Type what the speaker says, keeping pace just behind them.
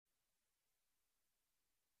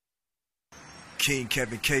King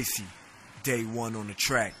Kevin Casey, day one on the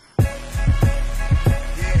track.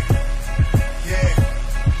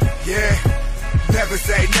 Yeah. Never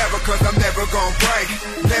say never, cause I'm never gon' break.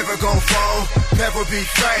 Never gon' fall, never be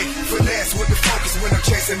fake. Finesse with the focus when I'm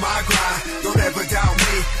chasing my grind. Don't ever doubt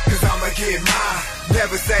me, cause I'ma get mine.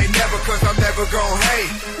 Never say never, cause I'm never gon'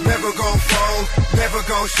 hate. Never gon' fall, never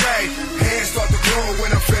gon' stray. Hands start to glow when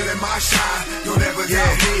I'm feeling my shine. Don't ever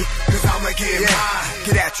doubt me, cause I'ma get mine.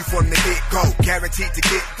 Get at you from the get-go, guaranteed to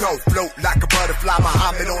get go. Float like a butterfly,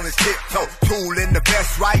 Muhammad on his tiptoe. Tool in the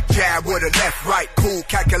best right, jab with a left right. Cool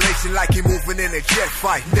calculation like he moving in a jet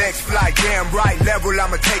fight. Next flight, damn right, level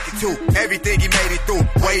I'ma take it to. Everything he made it through,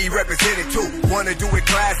 way he represented too. Wanna do it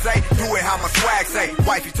class A, do it how my swag say.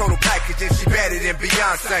 Wifey total package and she better than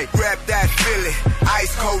Beyonce. Grab that feeling,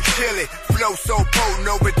 ice cold chillin'. Flow so potent,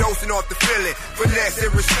 overdosing off the feeling. Finesse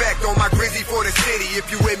and respect on my grizzy for the city. If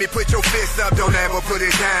you with me, put your fists up, don't ever put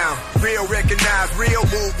it down. Real recognize, real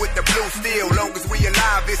move with the blue steel. Long as we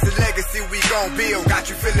alive, it's a legacy we gon' build. Got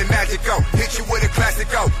you feeling magical, hit you with a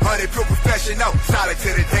classico. 100 pure professional, solid to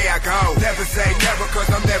the day I go. Never say never, cause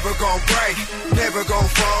I'm never gon' break. Never gon'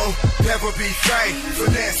 fall, never be fake.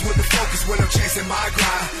 Finesse with the focus when I'm chasing my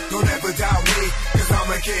grind. Don't ever doubt me, cause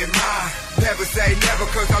I'ma get mine. Never say never,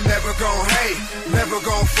 cause I'm never gon' hate. Never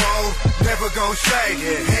gon' fall, never gon' shake.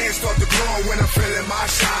 Hands start to glow when I'm feeling my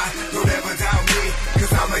shine. Don't ever doubt me,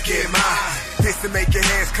 cause I'ma get mine. This to make your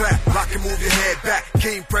hands clap, rock and move your head back.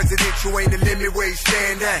 King presidential ain't the limit where you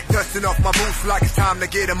stand at. Dusting off my boots like it's time to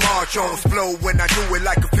get a march on. Explode when I do it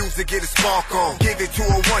like a fuse to get a spark on. Give it to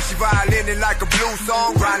her once, she violining like a blues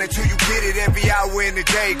song. Grinding till you get it every hour in the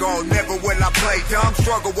day gone. Never will I play dumb,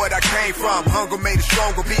 struggle what I came from. Hunger made it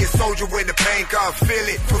stronger, be a soldier when the pain comes. Feel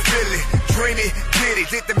it, fulfill it, dream it, get it.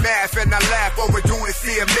 Did the math and I laugh, overdue to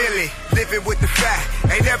see a million. Living with the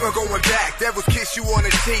fact, ain't never going back. Devils kiss you on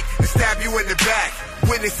the cheek and stab you in the back.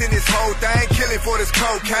 Witnessing this whole thing, killing for this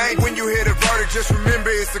cocaine. When you hear the verdict, just remember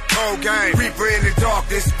it's a cold game. Reaper in the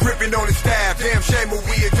darkness, gripping on the staff. Damn shame what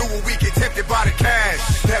we do when we get tempted by the cash.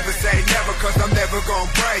 Never say never, cause I'm never gon'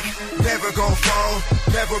 break. Never gon' fall,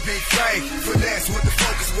 never be fake. Finesse with the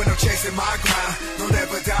focus when I'm chasing my grind. Don't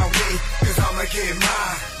ever doubt me, cause I'ma get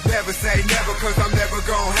mine. Never say never, cause I'm never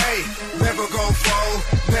gon' hate. Never gon' fall,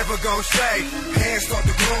 never gon' shake. Hands start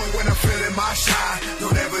to glow when I'm feeling my shine.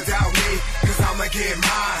 Don't ever doubt me, cause I'ma get mine.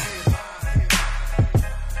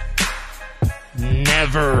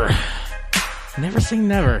 Never. Never say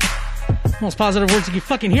never. Most positive words you can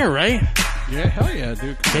fucking hear, right? Yeah, hell yeah,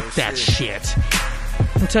 dude. Get that shit.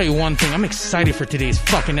 I'll tell you one thing. I'm excited for today's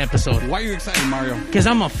fucking episode. Why are you excited, Mario? Because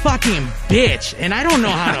I'm a fucking bitch, and I don't know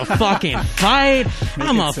how to fucking fight.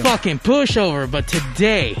 I'm a fucking pushover. But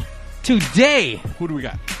today, who do we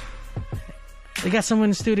got? they got someone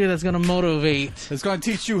in the studio that's going to motivate. It's going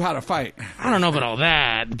to teach you how to fight. I don't know about all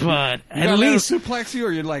that, but you at least suplex you,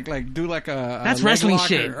 or you like do like a that's wrestling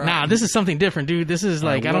shit. Nah, this is something different, dude. This is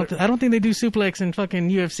like I don't think they do suplex in fucking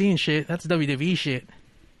UFC and shit. That's WWE shit.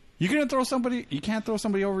 You can't throw somebody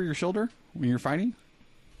over your shoulder when you're fighting.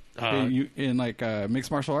 In like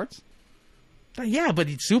mixed martial arts. Yeah, but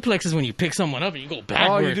suplex is when you pick someone up and you go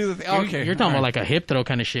backwards. Oh, you do the okay. You're talking about like a hip throw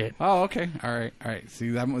kind of shit. Oh, okay. All right.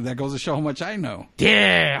 See, that goes to show how much I know.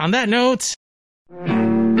 Yeah. On that note, people,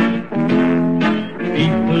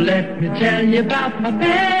 let me tell you about my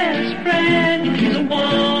best friend. He's a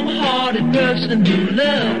warm-hearted person who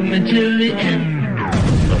loved me till the end.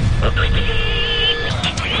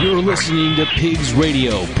 You're listening to Pigs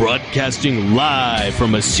Radio, broadcasting live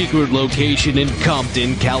from a secret location in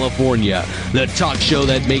Compton, California. The talk show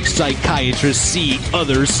that makes psychiatrists see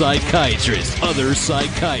other psychiatrists. Other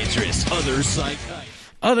psychiatrists. Other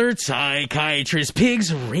psychiatrists. Other psychiatrists.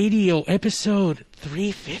 Pigs Radio, episode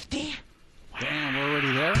 350? Wow. Damn, we're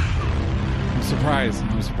already there? I'm surprised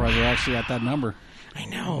we're actually at that number. I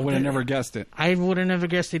know. I would have never guessed it. I would have never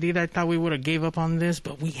guessed it either. I thought we would have gave up on this,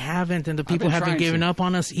 but we haven't, and the people haven't given up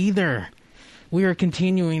on us either. We are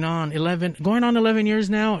continuing on going on 11 years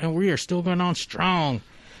now, and we are still going on strong.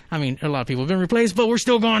 I mean, a lot of people have been replaced, but we're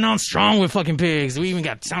still going on strong with fucking pigs. We even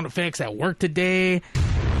got sound effects at work today.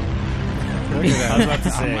 Look at that. I was about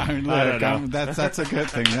to say. That's a good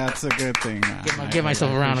thing. That's a good thing. Give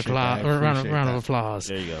myself a round of applause.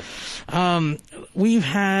 There you go. We've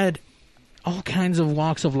had all kinds of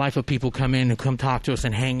walks of life of people come in who come talk to us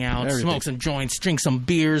and hang out, smoke some joints, drink some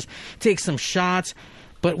beers, take some shots.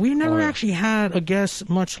 But we've never actually had a guest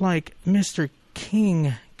much like Mr.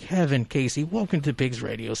 King Kevin Casey. Welcome to Pigs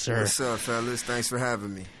Radio, sir. What's up, fellas? Thanks for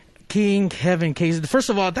having me. King Kevin Casey. First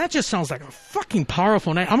of all, that just sounds like a fucking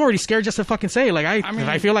powerful name. I'm already scared just to fucking say it. Like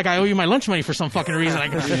I feel like I owe you my lunch money for some fucking reason.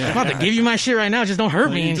 Like, I'm about to give you my shit right now. Just don't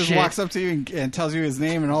hurt me. He and just shit. walks up to you and tells you his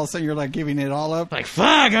name, and all of a sudden you're like giving it all up. Like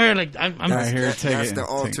fuck. Like I'm that's the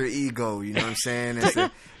alter ego. You know what I'm saying?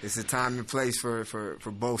 It's a time and place for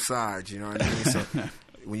both sides. You know what I mean? So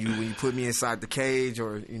when you put me inside the cage,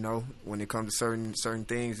 or you know, when it comes to certain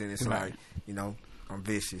things, and it's like, you know, I'm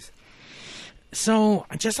vicious. So,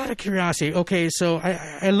 just out of curiosity, okay, so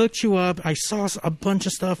I looked you up. I saw a bunch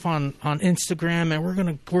of stuff on Instagram, and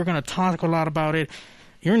we're gonna talk a lot about it.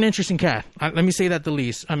 You're an interesting cat. Let me say that the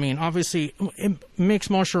least. I mean, obviously, mixed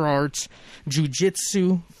martial arts,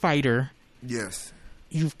 jiu-jitsu fighter. Yes.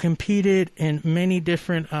 You've competed in many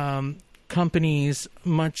different companies,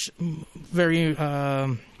 very.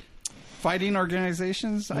 Fighting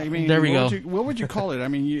organizations. I mean, there we go. What would you call it? I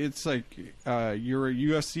mean, it's like you're a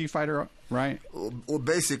UFC fighter, right? Well,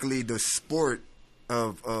 basically, the sport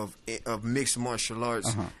of mixed martial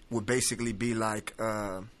arts would basically be like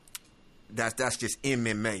that's just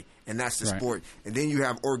MMA, and that's the sport. And then you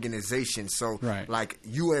have organizations. So, like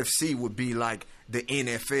UFC would be like the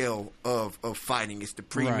NFL of fighting. It's the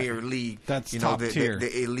Premier League. That's top tier.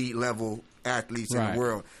 The elite level athletes in the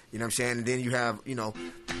world. You know what I'm saying? And then you have, you know,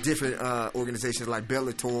 different organizations like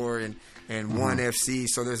Bellator and ONE FC.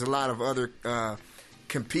 So there's a lot of other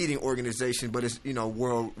competing organizations, but it's, you know,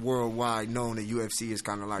 worldwide known that UFC is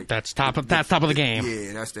kind of like that's top of the game.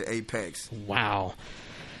 Yeah, that's the apex. Wow.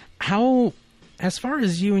 How, as far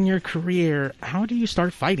as you and your career, how do you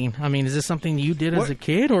start fighting? I mean, is this something you did as a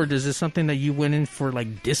kid, or is this something that you went in for,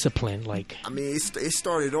 like, discipline? Like, I mean, it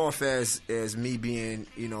started off as me being,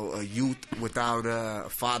 you know, a youth without a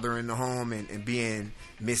father in the home and being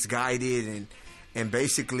misguided and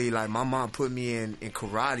basically, like, my mom put me in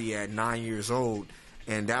karate at 9 years old,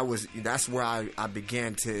 and that's where I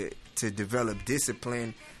began to develop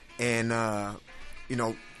discipline and you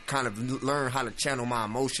know, kind of learn how to channel my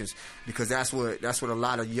emotions, because that's what a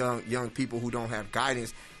lot of young people who don't have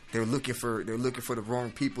guidance, they're looking for the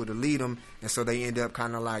wrong people to lead them, and so they end up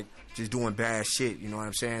kind of like just doing bad shit. You know what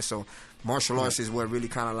I'm saying? So martial arts is what really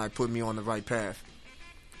kind of like put me on the right path.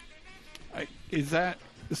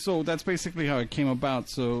 So that's basically how it came about.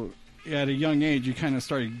 So at a young age, you kind of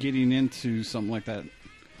started getting into something like that.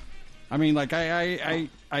 I mean, like I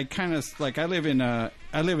kind of like I live in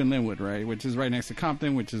Linwood, right, which is right next to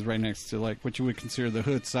Compton, which is right next to like what you would consider the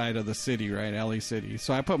hood side of the city, right, LA City.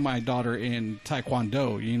 So I put my daughter in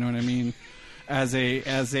Taekwondo, you know what I mean, as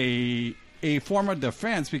a form of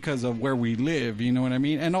defense because of where we live, you know what I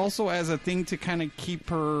mean, and also as a thing to kind of keep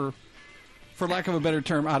her, for lack of a better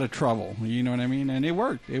term, out of trouble, you know what I mean, and it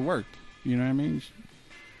worked, you know what I mean.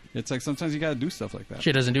 It's like sometimes you got to do stuff like that.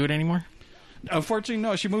 She doesn't do it anymore? Unfortunately,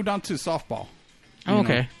 no. She moved on to softball. Oh,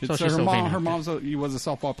 okay. So her mom was a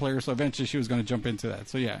softball player, so eventually she was going to jump into that.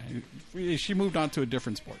 So yeah, she moved on to a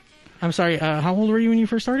different sport. I'm sorry. How old were you when you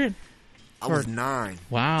first started? I was 9.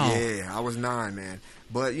 Wow. Yeah, I was 9, man.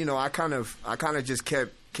 But you know, I kind of just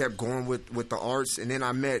kept going with the arts, and then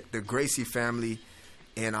I met the Gracie family,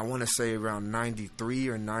 and I want to say around 93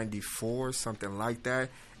 or 94, something like that.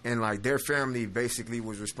 And like their family basically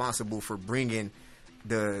was responsible for bringing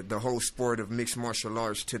the whole sport of mixed martial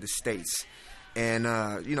arts to the States. And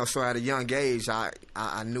you know, so at a young age,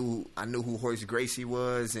 I knew who Royce Gracie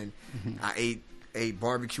was, and I ate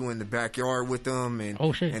barbecue in the backyard with them, and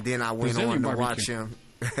and then I went Brazilian on to barbecue. watch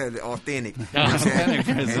him. Authentic. Authentic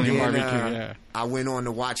Brazilian barbecue, yeah. I went on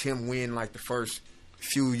to watch him win like the first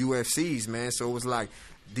few UFCs, man. So it was like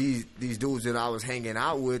these dudes that I was hanging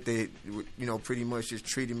out with, that, you know, pretty much just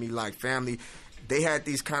treated me like family. They had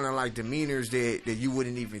these kind of like demeanors that you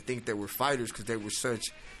wouldn't even think they were fighters, because they were such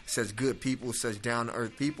good people, such down to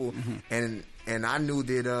earth people. And I knew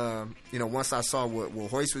that you know, once I saw what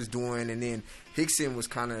Royce was doing, and then Rickson was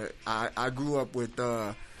kind of, I grew up with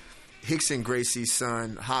Rickson Gracie's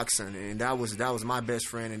son Rockson, and that was my best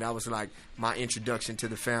friend, and that was like my introduction to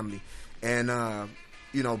the family. And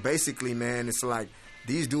you know, basically, man, it's like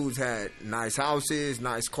these dudes had nice houses,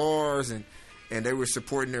 nice cars, and they were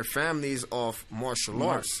supporting their families off martial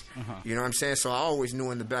arts. You know what I'm saying? So I always knew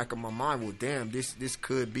in the back of my mind, well, damn, this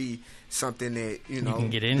could be something that, you know, can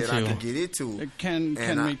get into. that I can get into. It can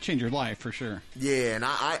change your life for sure. Yeah, and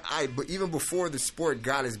I but even before the sport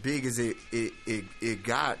got as big as it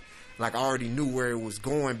got, like I already knew where it was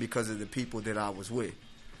going because of the people that I was with.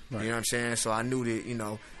 Right. You know what I'm saying? So I knew that, you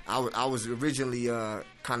know, I was originally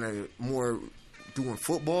kind of more doing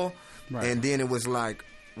football, and then it was like,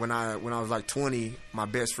 when I was like 20, my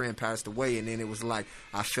best friend passed away, and then it was like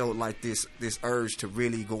I felt like this urge to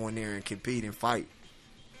really go in there and compete and fight.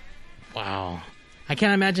 Wow. I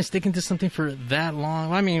can't imagine sticking to something for that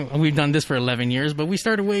long. I mean, we've done this for 11 years, but we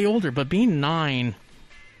started way older. But being 9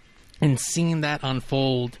 and seeing that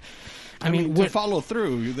unfold, I mean, to follow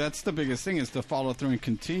through, that's the biggest thing, is to follow through and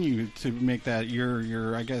continue to make that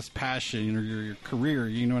your I guess, passion or your career,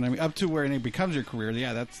 you know what I mean? Up to where it becomes your career,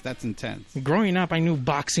 yeah, that's intense. Growing up, I knew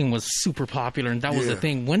boxing was super popular, and that was the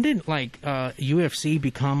thing. When did, like, UFC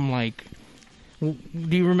become, like...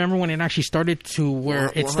 Do you remember when it actually started to where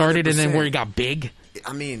it started and then where it got big?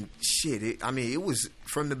 I mean, shit. It was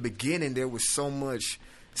from the beginning. There was so much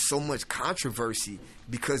controversy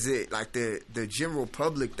because the general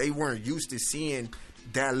public, they weren't used to seeing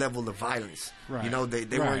that level of violence. Right. You know,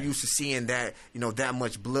 they weren't used to seeing that, you know, that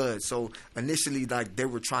much blood. So initially, like, they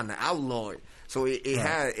were trying to outlaw it. So it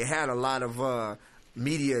had a lot of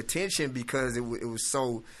media attention because it was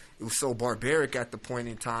so barbaric at the point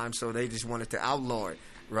in time. So they just wanted to outlaw it,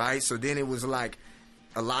 right? So then it was like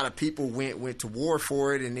a lot of people went to war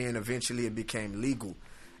for it, and then eventually it became legal.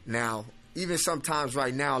 Now, even sometimes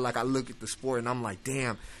right now, like, I look at the sport and I'm like,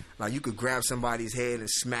 damn, like, you could grab somebody's head and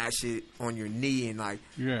smash it on your knee and, like,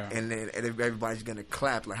 and then everybody's going to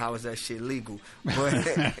clap. Like, how is that shit legal? But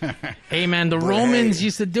hey, man, the Romans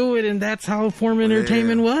used to do it, and that's how form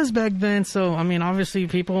entertainment was back then. So, I mean, obviously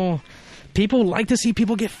people like to see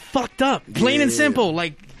people get fucked up. Plain and simple.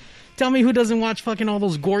 Like, tell me who doesn't watch fucking all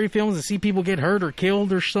those gory films and see people get hurt or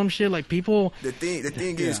killed or some shit. Like, people... The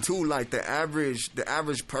thing is, too, like, the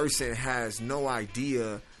average person has no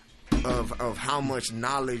idea of how much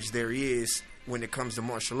knowledge there is when it comes to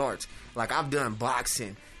martial arts. Like, I've done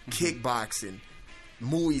boxing, kickboxing,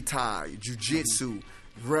 Muay Thai, jiu-jitsu,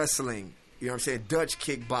 wrestling, you know what I'm saying, Dutch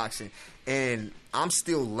kickboxing, and I'm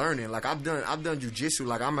still learning. Like, I've done jiu-jitsu.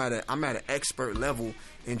 Like, I'm at an expert level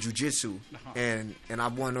in jiu-jitsu, and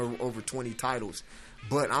I've won over 20 titles,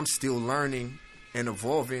 but I'm still learning and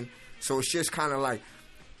evolving. So it's just kind of like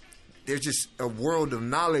there's just a world of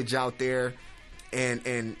knowledge out there,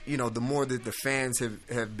 and you know, the more that the fans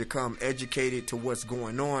have become educated to what's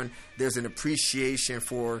going on, there's an appreciation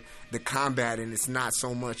for the combat, and it's not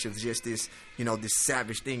so much of just this, you know, this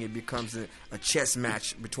savage thing. It becomes a chess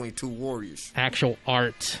match between two warriors. Actual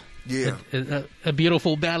art. Yeah. A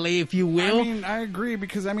beautiful ballet, if you will. I mean, I agree,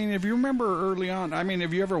 because, I mean, if you remember early on, I mean,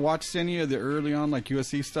 have you ever watched any of the early on, like,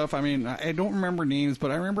 UFC stuff? I mean, I don't remember names,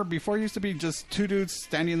 but I remember before it used to be just two dudes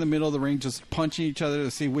standing in the middle of the ring just punching each other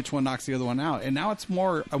to see which one knocks the other one out. And now it's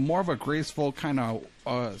more of a graceful kind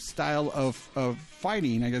of style of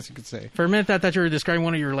fighting, I guess you could say. For a minute, I thought you were describing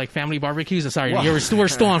one of your, like, family barbecues. Sorry, we're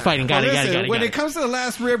still on fighting. Got it. When it comes to the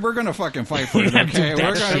last rib, we're gonna fucking fight for it. Okay,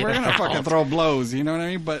 we're gonna fucking throw blows. You know what I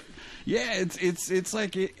mean? But yeah, it's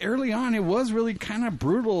like early on, it was really kind of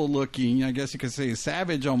brutal looking. I guess you could say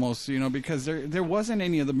savage almost. You know, because there wasn't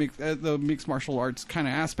any of the mixed martial arts kind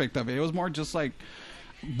of aspect of it. It was more just like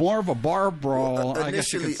more of a bar brawl. I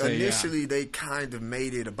guess you could say. Initially, they kind of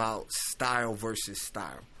made it about style versus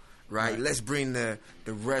style. Right? Let's bring the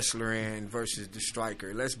wrestler in versus the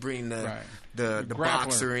striker. Let's bring the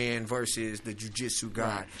boxer in versus the jiu-jitsu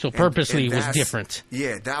guy. Right. So purposely it was different.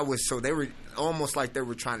 Yeah, that was, so they were almost like they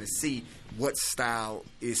were trying to see what style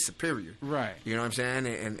is superior. Right. You know what I'm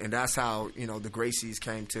saying? And that's how, you know, the Gracies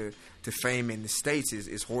came to fame in the States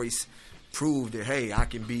is Royce proved that, hey, I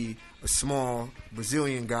can be a small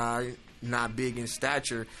Brazilian guy, not big in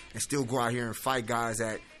stature, and still go out here and fight guys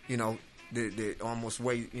that, you know, that almost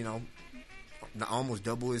weigh, you know, almost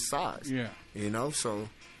double his size. Yeah. You know, so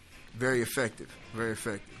very effective. Very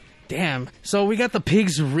effective. Damn. So we got the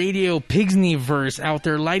Pigs Radio Pigsneyverse out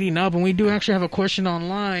there lighting up, and we do actually have a question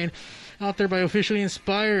online out there by Officially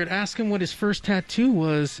Inspired. Ask him what his first tattoo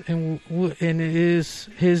was, and it is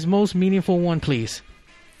his most meaningful one, please.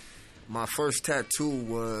 My first tattoo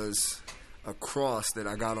was a cross that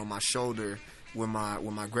I got on my shoulder when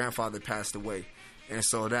my grandfather passed away. And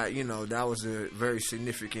so that, you know, that was very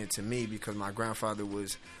significant to me because my grandfather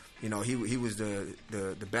was, you know, he was the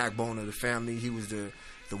backbone of the family. He was the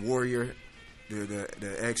warrior,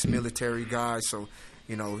 the ex-military guy. So,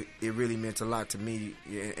 you know, it really meant a lot to me.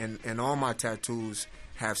 And all my tattoos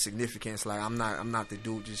have significance. Like, I'm not the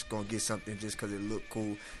dude just gonna get something just because it looked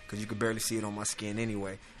cool, because you could barely see it on my skin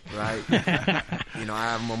anyway, right? You know, I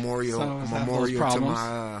have a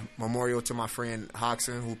memorial to my friend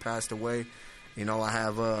Hoxton, who passed away. You know, I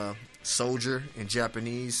have soldier in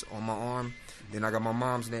Japanese on my arm. Then I got my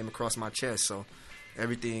mom's name across my chest. So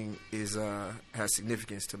everything has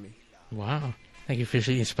significance to me. Wow. Thank you,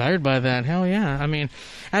 Officially Inspired by that. Hell yeah. I mean,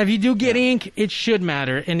 if you do get ink, it should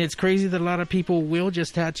matter. And it's crazy that a lot of people will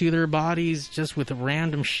just tattoo their bodies just with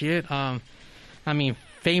random shit. I mean,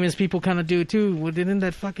 famous people kind of do too. Well, didn't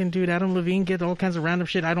that fucking dude Adam Levine get all kinds of random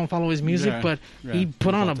shit? I don't follow his music, but he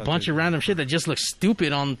put on a bunch of random shit that just looks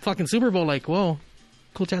stupid on fucking Super Bowl. Like, whoa,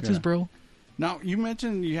 cool tattoos, bro. Now, you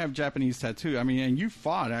mentioned you have Japanese tattoo. I mean, and you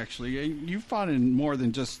fought, actually. You fought in more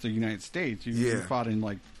than just the United States. You fought in,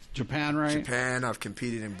 like, Japan, right? Japan. I've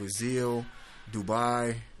competed in Brazil,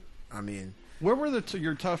 Dubai. I mean... Where were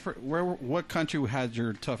your tougher... What country had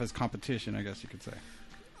your toughest competition, I guess you could say?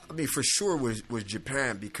 I mean, for sure was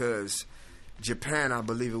Japan, because Japan, I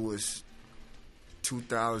believe it was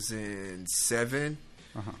 2007.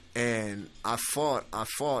 And I fought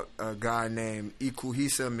a guy named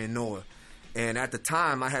Ikuhisa Minoa. And at the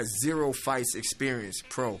time, I had 0 fights experience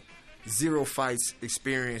pro, 0 fights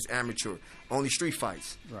experience amateur, only street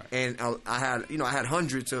fights. Right. And I had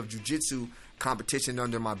hundreds of jiu-jitsu competition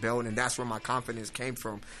under my belt, and that's where my confidence came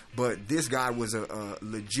from. But this guy was a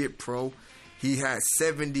legit pro. He had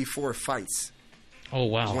 74 fights. Oh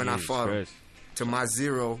wow! When I fought him, to my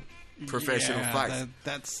 0 professional fights.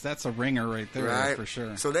 That's a ringer right there, right? For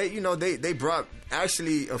sure. So they brought,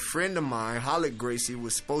 actually, a friend of mine, Halik Gracie,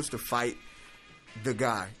 was supposed to fight the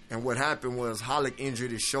guy, and what happened was Halik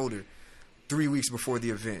injured his shoulder 3 weeks before the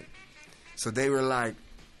event. So they were like,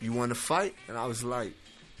 "You want to fight?" And I was like,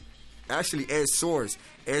 actually, Ed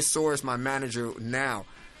Soares, my manager now,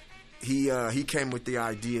 he came with the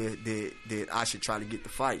idea that I should try to get the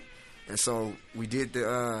fight, and so we did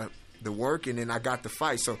the work, and then I got the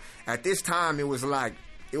fight. So at this time, it was like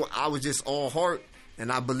I was just all heart,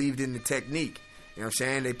 and I believed in the technique. You know what I'm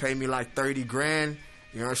saying? They paid me like $30,000.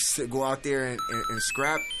 You know, go out there and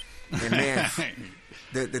scrap. And man,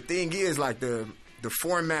 the thing is, like, the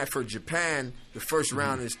format for Japan, the first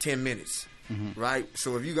round is 10 minutes. Right?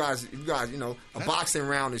 So if you guys, you know, a boxing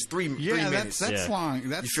round is 3 minutes. That's long.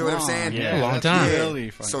 That's you feel what I'm saying? Yeah, long time. Yeah.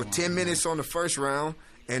 Really so 10 minutes on the first round,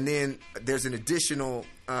 and then there's an additional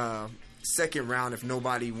second round if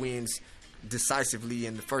nobody wins decisively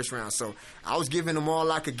in the first round. So I was giving them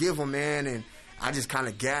all I could give them, man, and I just kind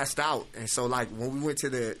of gassed out. And so, like, when we went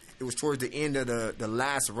to it was towards the end of the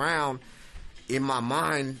last round, in my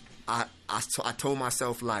mind, I told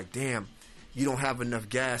myself, like, damn, you don't have enough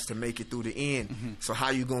gas to make it through the end. So how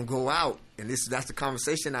you going to go out? And that's the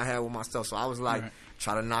conversation I had with myself. So I was like,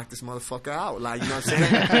 try to knock this motherfucker out. Like, you know what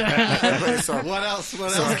I'm saying? So, what else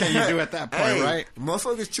can you do at that point, right?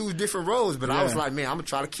 Motherfuckers choose different roads, but I was like, man, I'm going to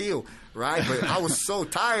try to kill, right? But I was so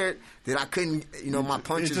tired that I couldn't, you know, my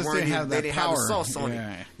punches they didn't have the sauce on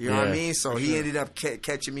it. You know what I mean? So he ended up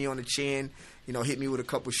catching me on the chin, you know, hit me with a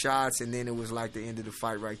couple shots, and then it was like the end of the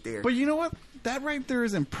fight right there. But you know what? That right there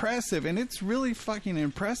is impressive, and it's really fucking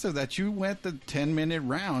impressive that you went the 10-minute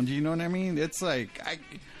round. You know what I mean? It's like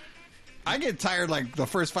I get tired like the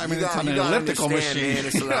first 5 minutes on an elliptical machine. Man,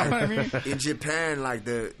 it's you know like, what I mean? In Japan, like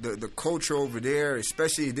the culture over there,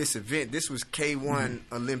 especially this event, this was K1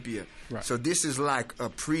 Olympia. Right. So this is like a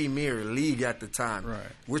premier league at the time. Right.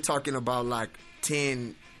 We're talking about like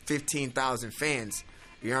 10, 15,000 fans.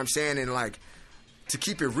 You know what I'm saying? And like, to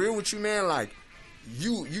keep it real with you, man, like,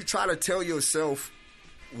 you try to tell yourself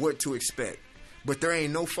what to expect, but there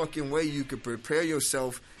ain't no fucking way you could prepare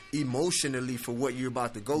yourself emotionally for what you're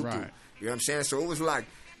about to go through. You know what I'm saying? So it was like,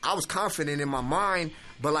 I was confident in my mind,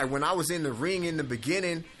 but like when I was in the ring in the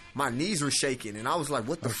beginning, my knees were shaking, and I was like,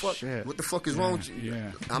 "What the fuck? Shit. What the fuck is wrong with you?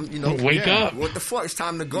 Yeah. I'm, you know, Wake up! What the fuck? It's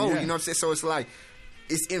time to go." Yeah. You know what I'm saying? So it's like,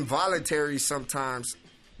 it's involuntary sometimes,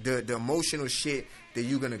 the emotional shit that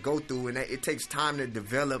you're gonna go through, and it takes time to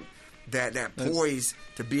develop that poise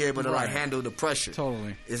to be able to like handle the pressure.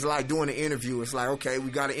 Totally. It's like doing an interview. It's like, okay,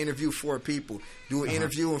 we got to interview 4 people. Do an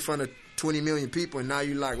interview in front of 20 million people, and now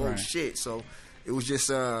you're like, oh shit. So it was just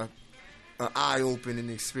an eye-opening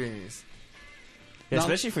experience. Yeah,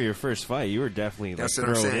 especially for your first fight, you were definitely like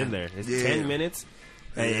thrown in there. It's 10 minutes.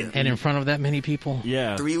 And in front of that many people.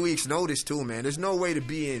 Yeah. 3 weeks notice too, man. There's no way to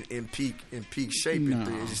be in peak shape in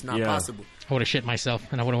 3. It's just not possible. I would have shit myself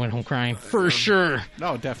and I would have went home crying for sure.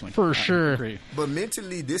 No, definitely. For sure. Agree. But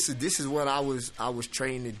mentally, this is what I was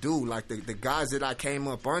trained to do. Like the guys that I came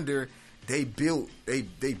up under, they built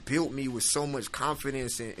me with so much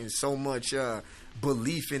confidence and so much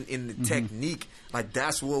belief in the technique. Like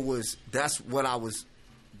that was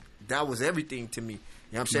everything to me.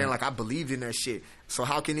 You know what I'm saying? Like, I believed in that shit. So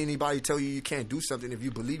how can anybody tell you can't do something if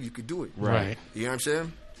you believe you could do it? Right. You know what I'm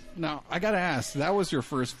saying? Now, I got to ask, that was your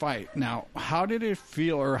first fight. Now, how did it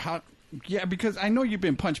feel, or how... Yeah, because I know you've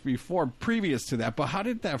been punched before previous to that, but how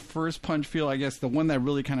did that first punch feel, I guess, the one that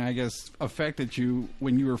really kind of, I guess, affected you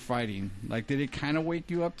when you were fighting? Like, did it kind of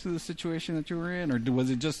wake you up to the situation that you were in, or was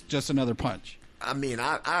it just another punch? I mean,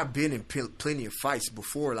 I've been in plenty of fights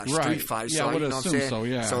before, like street fights. Yeah, so, I would you know what I'm assume saying? so,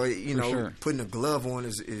 yeah. So, you know, sure. putting a glove on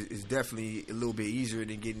is definitely a little bit easier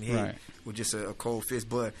than getting hit with just a cold fist.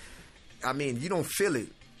 But, I mean, you don't feel it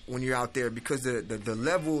when you're out there because the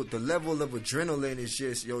level of adrenaline is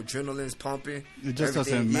just, your adrenaline's pumping. It just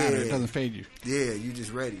doesn't matter. It doesn't fade you. Yeah, you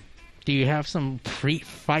just ready. Do you have some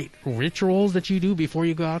pre-fight rituals that you do before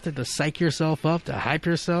you go out there to psych yourself up, to hype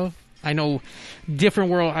yourself? I know different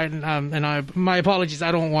world, my apologies,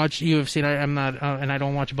 I don't watch UFC, I'm not, and I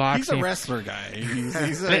don't watch boxing. He's a wrestler guy.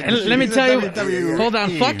 Let me tell you, hold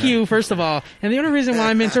on, fuck you, first of all. And the only reason why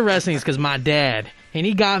I'm into wrestling is because my dad, and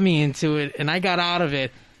he got me into it, and I got out of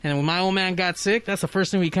it. And when my old man got sick, that's the first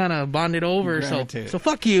thing we kind of bonded over. So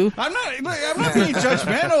fuck you. I'm not being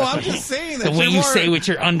judgmental. I'm just saying that the way you say with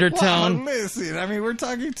your undertone. Well, listen, I mean, we're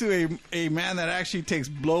talking to a man that actually takes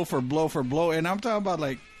blow for blow for blow, and I'm talking about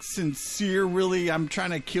like sincere. Really, I'm trying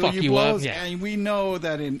to kill fuck you blows, up, yeah. And we know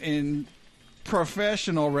that in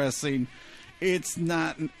professional wrestling, it's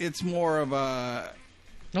not. It's more of a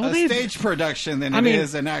stage production than it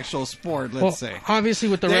is an actual sport, let's say. Obviously,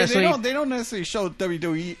 with the wrestling... They don't necessarily show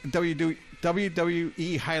WWE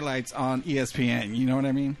highlights on ESPN, you know what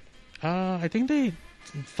I mean? I think they...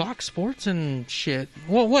 Fox Sports and shit.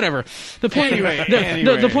 Well, whatever. The point. Anyway.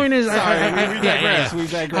 The point is, sorry, we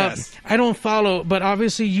digress. I don't follow, but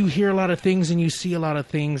obviously you hear a lot of things and you see a lot of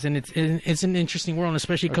things, and it's an interesting world,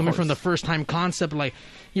 especially coming from the first time concept, like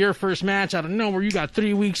your first match out of nowhere. You got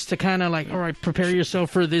 3 weeks to kind of like, all right, prepare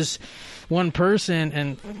yourself for this one person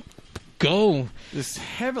and go. This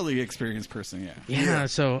heavily experienced person, yeah.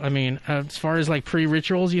 So I mean, as far as like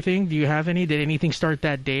pre-rituals, you think, do you have any? Did anything start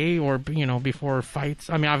that day or before fights?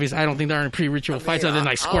 I mean, obviously, I don't think there are any pre-ritual fights other than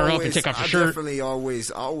like square up and take off your shirt. I definitely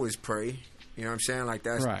always pray. You know what I'm saying? Like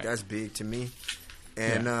that's big to me.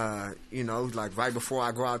 And like right before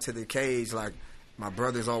I go out to the cage, like my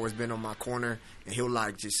brother's always been on my corner, and he'll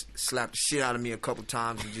like just slap the shit out of me a couple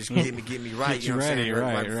times and just get me right. You know what I'm saying?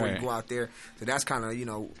 Right before you go out there. So that's kind of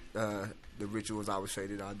the rituals I would say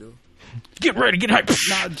that I do. Get ready, get hyped.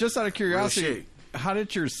 Now, just out of curiosity, how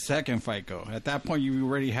did your second fight go? At that point, you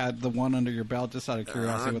already had the one under your belt. Just out of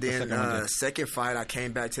curiosity, what the second one did. Second fight, I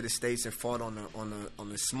came back to the States and fought on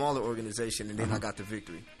the smaller organization, and then I got the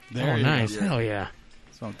victory. Nice, hell yeah.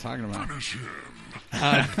 That's what I'm talking about.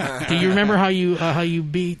 Do you remember how you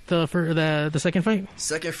beat the second fight?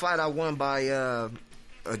 Second fight, I won by a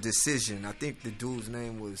decision. I think the dude's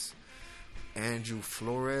name was Andrew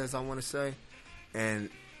Flores, I want to say. And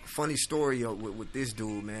funny story with this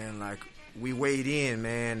dude, man. Like we weighed in,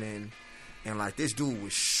 man, and like this dude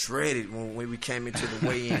was shredded when we came into the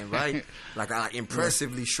weigh-in, right? Like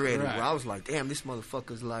impressively shredded. Right. Where I was like, damn, this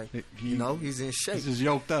motherfucker's like, he's in shape. He's just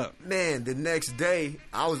yoked up. Man, the next day,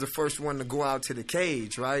 I was the first one to go out to the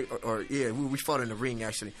cage, right? We fought in the ring,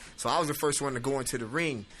 actually. So I was the first one to go into the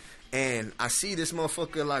ring. And I see this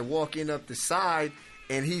motherfucker, like, walking up the side,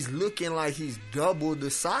 and he's looking like he's double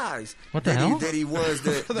the size that he was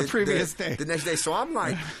the previous day. The next day. So I'm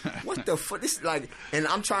like, what the fuck? This like, and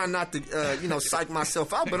I'm trying not to, psych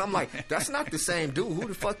myself out, but I'm like, that's not the same dude. Who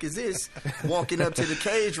the fuck is this walking up to the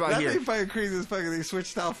cage right here? That fucking crazy as fucking they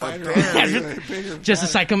switched out fighters. Just to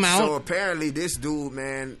psych him out. So apparently this dude,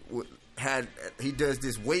 man, he does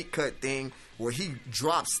this weight cut thing where he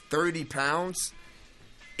drops 30 pounds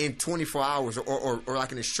in 24 hours or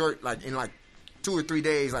like in a short, like in like 2 or 3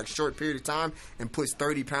 days, like short period of time, and puts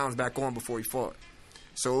 30 pounds back on before he fought.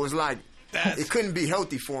 So it was like, it couldn't be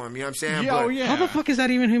healthy for him, you know what I'm saying? How the fuck is that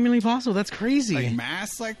even humanly possible? That's crazy. Like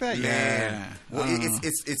mass like that? Yeah. Well,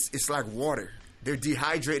 it's like water. They're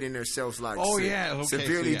dehydrating themselves, like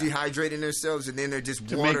severely dehydrating themselves, and then they're just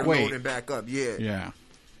water loading back up. Yeah.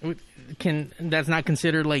 That's not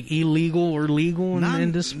considered like illegal or legal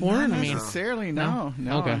in this sport? Not necessarily, no.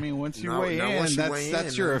 Okay. I mean, once you weigh in,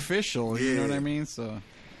 that's your official. You know what I mean? So,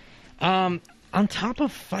 on top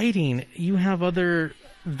of fighting, you have other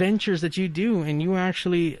ventures that you do, and you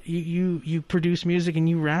actually you produce music and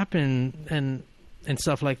you rap and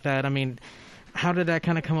stuff like that. I mean, how did that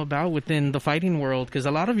kind of come about within the fighting world? Because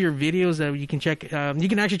a lot of your videos that you can check, you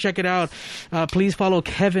can actually check it out. Please follow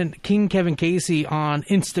Kevin Casey on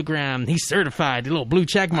Instagram. He's certified, the little blue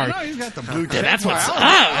check mark. I know he's got the blue check. That's what's up.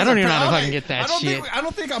 I don't even know how to fucking get that shit. I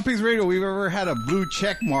don't think on Pigs Radio we've ever had a blue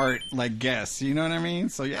check mark like guest. You know what I mean?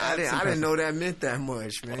 So yeah, I didn't know that meant that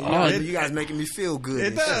much, man. You guys making me feel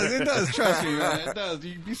good. It does. Trust me, man. It does.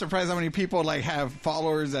 You'd be surprised how many people like have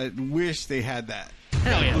followers that wish they had that.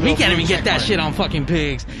 Hell yeah. We can't even get that shit on fucking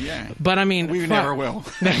Pigs. Yeah. But I mean, we never will.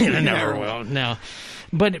 Never will. No.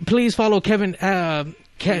 But please follow Kevin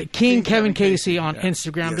Kevin Casey on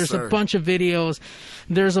Instagram. There's a bunch of videos.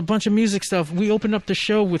 There's a bunch of music stuff. We opened up the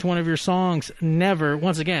show with one of your songs, Never.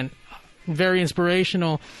 Once again, very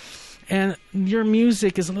inspirational. And your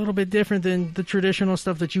music is a little bit different than the traditional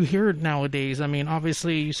stuff that you hear nowadays. I mean,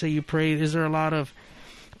 obviously, you say you pray. Is there a lot of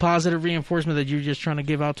positive reinforcement that you're just trying to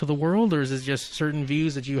give out to the world, or is it just certain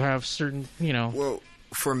views that you have certain, Well,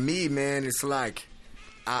 for me, man, it's like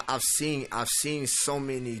I've seen so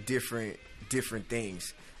many different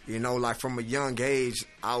things. Like from a young age,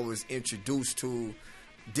 I was introduced to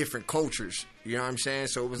different cultures. You know what I'm saying?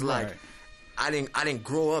 So it was like I didn't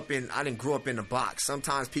grow up in a box.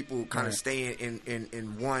 Sometimes people kind of stay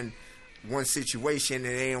in one situation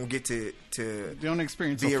and they don't get to they don't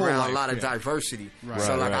experience be around life, a lot of diversity. Right.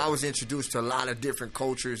 So I was introduced to a lot of different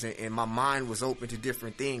cultures and my mind was open to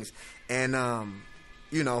different things. And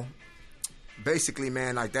basically,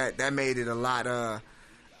 man, like that made it a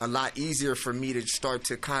lot easier for me to start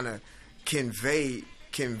to kind of convey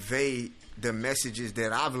the messages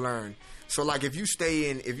that I've learned. So like if you stay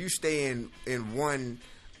in one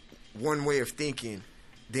way of thinking,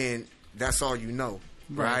 then that's all you know.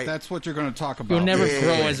 Right? That's what you're going to talk about. You'll never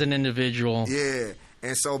grow as an individual. Yeah.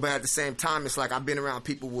 And so, but at the same time, it's like I've been around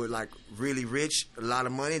people with like really rich, a lot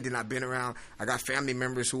of money. Then I got family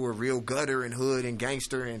members who were real gutter and hood and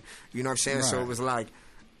gangster, and you know what I'm saying? Right. So it was like,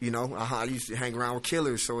 I used to hang around with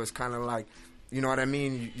killers. So it's kind of like, you know what I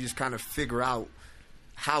mean? You just kind of figure out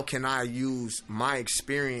how can I use my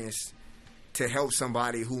experience to help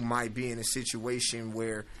somebody who might be in a situation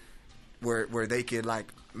where they could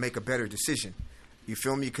like make a better decision. You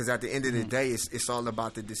feel me? Because at the end of the day, it's all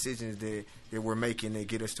about the decisions that we're making that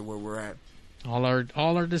get us to where we're at. All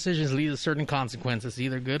our decisions lead to certain consequences,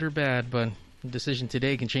 either good or bad. But a decision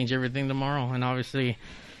today can change everything tomorrow. And obviously,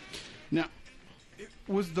 now,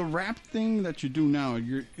 was the rap thing that you do now?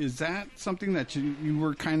 Is that something that you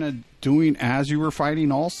were kind of doing as you were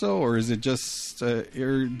fighting, also, or is it just,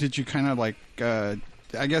 or did you kind of like?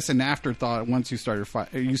 I guess an afterthought once you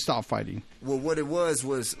stopped fighting. Well, what it was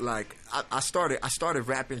like I started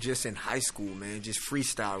rapping just in high school, man, just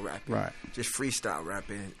freestyle rapping, right? Just freestyle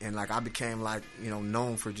rapping, and like I became like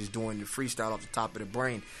known for just doing the freestyle off the top of the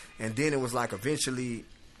brain, and then it was like eventually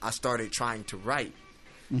I started trying to write,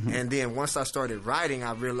 and then once I started writing,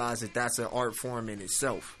 I realized that that's an art form in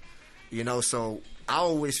itself, So I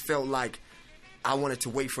always felt like I wanted to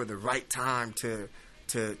wait for the right time to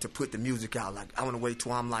put the music out. Like I want to wait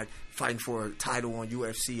till I'm like fighting for a title on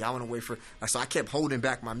UFC. I want to wait for so I kept holding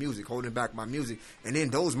back my music, and then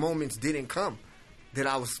those moments didn't come that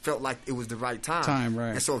I felt like it was the right time. Right.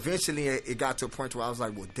 And so eventually it got to a point where I was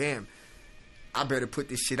like, well, damn, I better put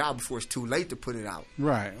this shit out before it's too late to put it out.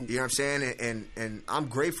 Right. You know what I'm saying? And I'm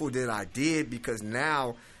grateful that I did, because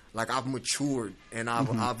now like I've matured and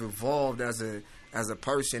I've evolved as a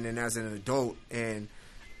person and as an adult, and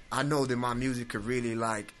I know that my music could really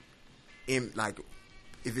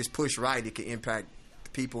if it's pushed right, it can impact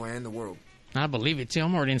people and the world. I believe it too.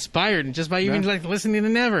 I'm already inspired just by even like listening to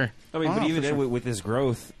Never. I mean, but even then with this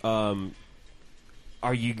growth, will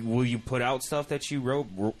you put out stuff that you wrote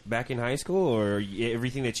back in high school, or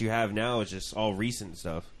everything that you have now is just all recent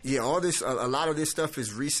stuff? Yeah, all this, a lot of this stuff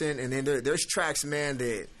is recent, and then there's tracks, man,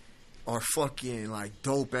 that are fucking like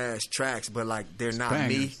dope ass tracks, but like they're not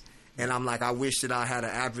me. And I'm like, I wish that I had an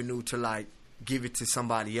avenue to like give it to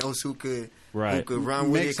somebody else who could run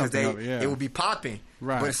with it, because it would be popping.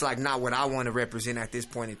 Right. But it's like not what I want to represent at this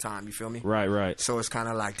point in time. You feel me? Right. So it's kind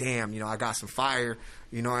of like, damn, I got some fire.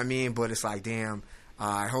 You know what I mean? But it's like, damn,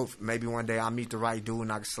 I hope maybe one day I'll meet the right dude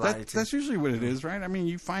and I can slide it to. That's usually what it is, right? I mean,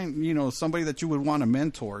 you find somebody that you would want to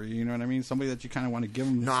mentor. You know what I mean? Somebody that you kind of want to give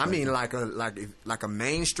them. No, I mean like a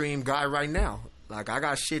mainstream guy right now. Like I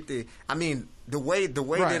got shit that the way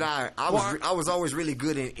that I was always really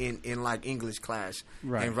good in like English class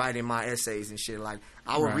and writing my essays and shit. Like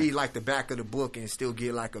I would read like the back of the book and still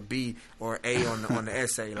get like a B or A on the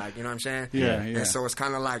essay. Like, you know what I'm saying? Yeah. And so it's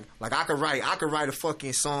kind of like I could write a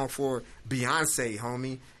fucking song for Beyonce,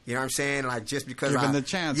 homie. You know what I'm saying? Like just because given the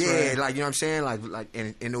chance. Yeah, right? like, you know what I'm saying? Like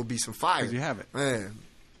and it'll be some fire. 'Cause you have it. Yeah.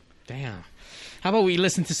 Damn. How about we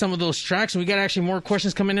listen to some of those tracks? We got actually more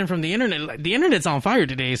questions coming in from the internet. Like, the internet's on fire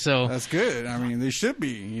today, so that's good. I mean, they should be.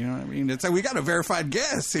 You know what I mean? It's like we got a verified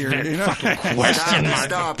guest here. Fucking question.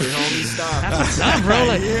 Stop it, homie. Stop. That's what's up, bro.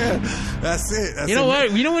 Like, yeah, that's it. You know what?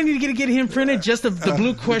 We don't need to get him printed. Just the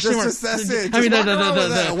blue question mark. That's it. I mean,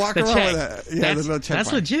 walk around with check. that. Yeah, the little check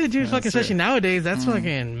that's mark. legit, dude. Fucking, especially nowadays. That's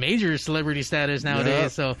fucking major celebrity status nowadays.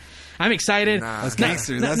 Yep. So, I'm excited. That's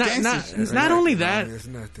gangster. That's gangster. Not only that, It's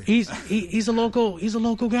nothing. he's a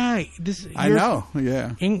local guy. I know.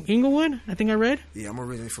 Yeah. Inglewood, I think I read. Yeah, I'm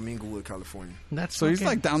originally from Inglewood, California. That's So he's okay.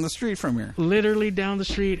 like down the street from here. Literally down the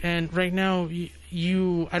street, and right now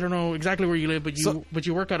you I don't know exactly where you live, but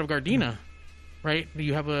you work out of Gardena, right?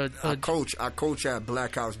 You have a I coach at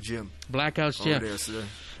Black House Gym. Black House Over Gym. there, sir.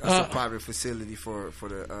 That's a private facility for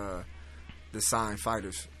the signed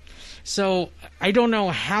fighters. So I don't know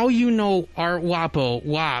how you know Art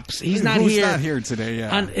Wops. He's not Who's here. not here today,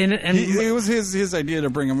 yeah. And It was his idea to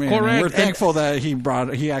bring him in. Correct. And we're thankful that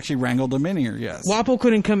he actually wrangled him in here, yes. Wapo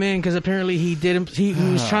couldn't come in because apparently he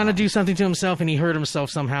was trying to do something to himself and he hurt himself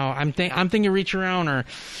somehow. I'm thinking reach around or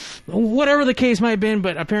whatever the case might have been,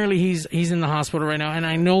 but apparently he's in the hospital right now, and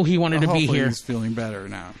I know he wanted to be Hopefully here. he's feeling better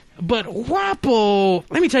now. But Wapo,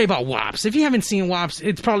 let me tell you about Wops. If you haven't seen Wops,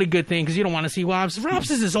 it's probably a good thing because you don't want to see Wops.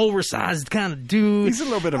 Wops is this oversized kind of dude. He's a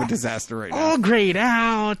little bit of a disaster right now. All grayed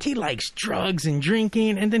out. He likes drugs and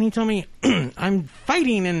drinking. And then he told me, I'm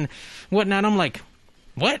fighting and whatnot. I'm like,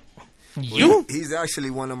 what? You? He's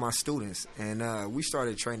actually one of my students, and we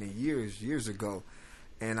started training years ago.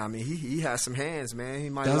 And I mean, he has some hands, man.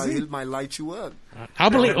 He might light you up.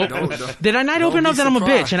 I'll believe. Did I not open up that I'm a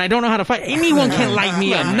bitch and I don't know how to fight? Anyone can light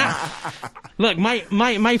me up. Look,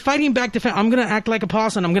 my fighting back defense. I'm gonna act like a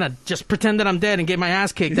possum. And I'm gonna just pretend that I'm dead and get my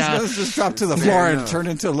ass kicked out. He's just drop to the floor and turn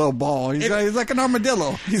into a little ball. He's like an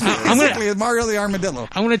armadillo. He's basically Mario the Armadillo.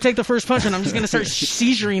 I'm gonna take the first punch and I'm just gonna start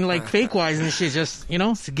seizuring like fake wise and shit. Just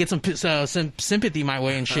to get some sympathy my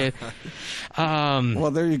way and shit.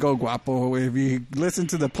 Well, there you go, Guapo. If you listen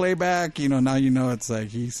to the playback, now you know it's like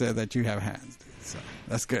he said that you have hands, dude. So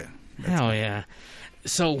that's good. Hell yeah.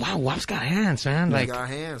 So wow, Wop's got hands, man. He got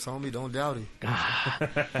hands, homie. Don't doubt it.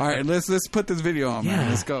 All right, let's put this video on, man.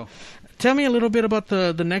 Let's go. Tell me a little bit about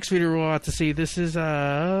the next video we're about to see. This is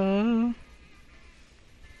I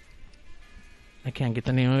can't get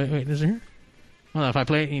the name of it. Wait, is it here? Well, if I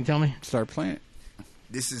play it, can you tell me? Start playing.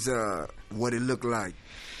 This is what it looked like,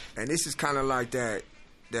 and this is kind of like that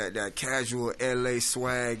casual LA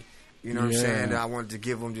swag. You know what I'm saying? That I wanted to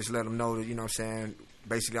give them, just let them know that, you know what I'm saying?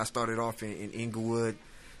 Basically, I started off in Inglewood,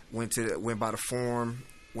 went by the Forum,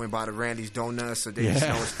 went by the Randy's Donuts. So they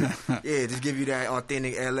just give you that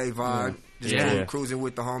authentic LA vibe. Just cruising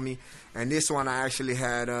with the homie. And this one, I actually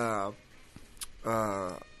had a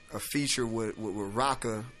feature with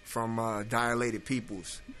Rocka from Dilated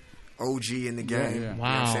Peoples, OG in the game. Wow. You know what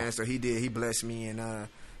I'm saying? So he blessed me and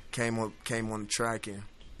came on the track and.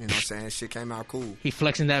 You know what I'm saying? Shit came out cool. He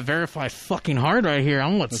flexing that Verify fucking hard right here.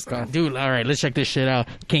 Dude, all right, let's check this shit out.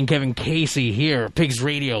 King Kevin Casey here, Pigs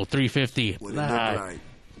Radio 350. What it look like.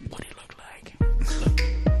 What it look like.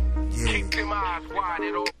 Yeah. Keep them eyes wide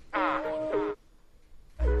at all times.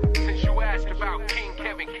 Since you asked about King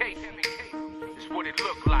Kevin Casey, it's what it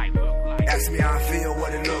look like. Ask me how I feel,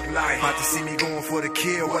 what it look like. About to see me going for the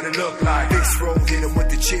kill, what it look like. Big Stroll hit him with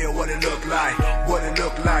the chill, what it look like. What it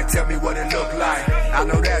look like, tell me what it look like. I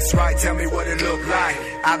know that's right, tell me what it look like.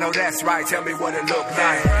 I know that's right, tell me what it look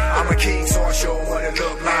like. I'm a king, so I show him what it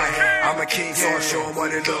look like. I'm a king, so I show him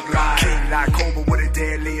what it look like. King like Cobra with a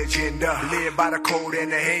deadly agenda. Live by the code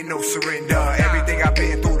and there ain't no surrender. Everything I've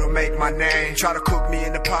been through to make my name. Try to cook me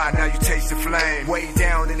in the pot, now you taste the flame. Way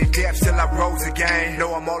down in the depths till I rose again.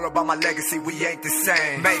 Know I'm all about my legacy, we ain't the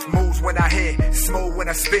same. Make moves when I hit, smooth when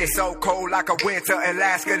I spit. So cold like a winter,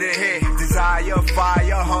 Alaska to hit. Desire,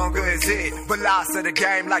 fire, hunger is it. Velocity of the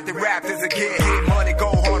game like the Raptors again. Get money, go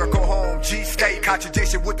hard or go home. G-State,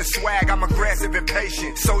 contradiction with the swag. I'm aggressive and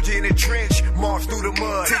patient. Soldier in the trench, march through the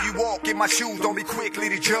mud. Till you walk in my shoes, don't be quickly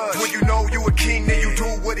to judge. When you know you a king, then you do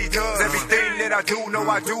what he does. Everything that I do, know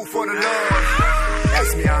I do for the love.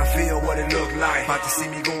 Ask me how I feel, what it look like. About to see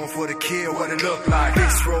me going for the kill, what it look like.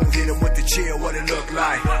 Big Stroll hit him with the chill, what it look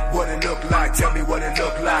like. What it look like, tell me what it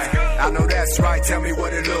look like. I know that's right, tell me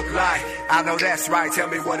what it look like. I know that's right, tell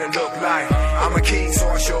me what it look like. I'm a king, so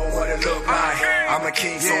I show him what it look like. I'm a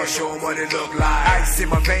king, so I show him what it look like. Ice in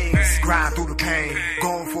my veins, grind through the pain.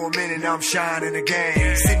 Gone for a minute, now I'm shining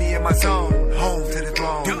again. See me in my zone, home to the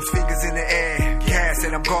throne. Dude's fingers in the air, gas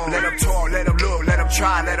and I'm gone. Let them talk, let them look, let them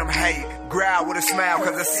try, let them hate. Growl with a smile,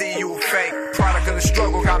 cause I see you fake. Product of the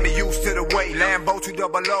struggle, got me used to the weight. Lambo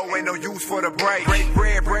 200, ain't no use for the break. Break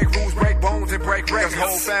bread, break rules, break bones, and break records.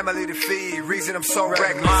 Whole family to feed, reason I'm so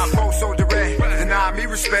reckless. My approach so direct, deny me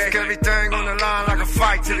respect. Everything on the line like a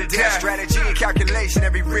fight to the death. Strategy and calculation,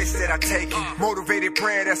 every risk that I take. Motivated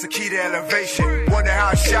prayer, that's the key to elevation. Wonder how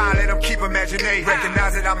I shine, let them keep imagination.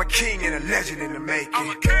 Recognize that I'm a king and a legend in the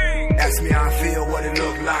making. Ask me how I feel, what it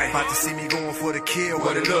look like. About to see me going for the kill,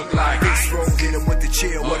 what it look like. Big roll, hit him with the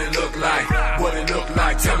chill, what it look like. What it look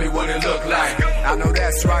like, tell me what it look like. I know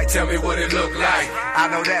that's right, tell me what it look like. I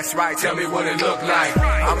know that's right, tell me what it look like.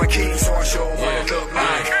 I'm a king, so I show 'em what it look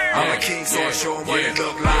like. I'm a king, so I show 'em what it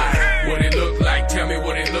look like. What it look like, tell me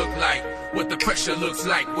what it look like. What the pressure looks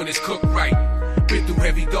like when it's cooked right. Been through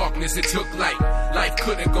heavy darkness, it took light. Life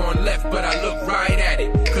could have gone left, but I look right at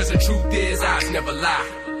it. Cause the truth is, eyes never lie.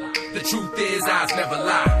 The truth is, eyes never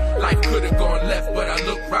lie. Life could have gone left, but I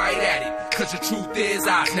look right at it. Cause the truth is,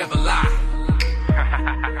 eyes never lie.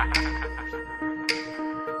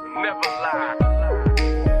 Never lie.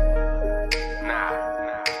 Nah.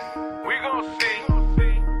 We gon' see.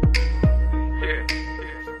 Yeah.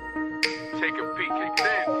 Take a peek at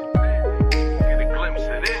this. Get a glimpse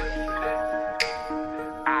of this.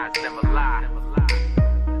 Eyes never lie.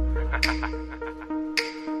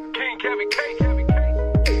 King Kevin K.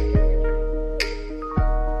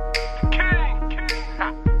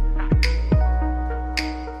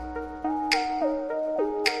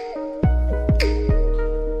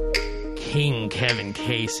 King Kevin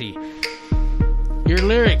Casey. Your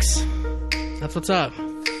lyrics. That's what's up.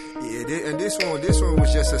 Yeah, and this one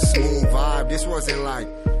was just a smooth vibe. This wasn't like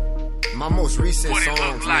my most recent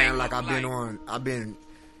songs, man. Like I've been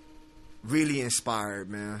really inspired,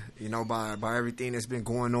 man. You know, by everything that's been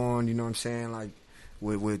going on. You know what I'm saying? Like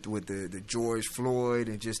with the George Floyd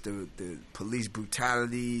and just the police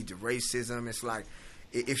brutality, the racism. It's like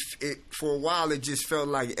it for a while it just felt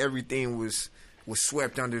like everything was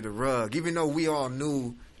swept under the rug. Even though we all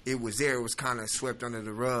knew it was there, it was kind of swept under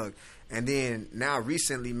the rug. And then now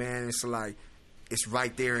recently, man, it's like it's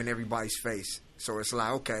right there in everybody's face. So it's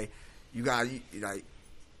like, okay, you got like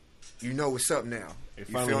you know what's up now. It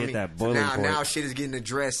You finally feel hit me? that boiling point. Now shit is getting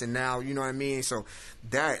addressed, and now you know what I mean. So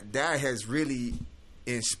that has really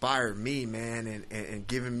inspired me, man, and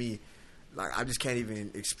given me like I just can't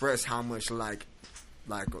even express how much like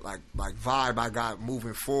vibe I got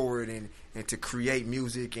moving forward and to create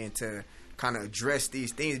music and to kind of address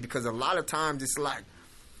these things, because a lot of times it's like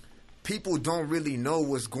people don't really know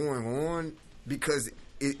what's going on because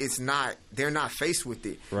they're not faced with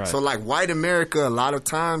it. Right. So like white America, a lot of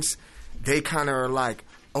times they kind of are like,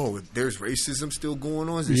 oh, there's racism still going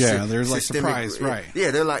on. There's like surprise, right?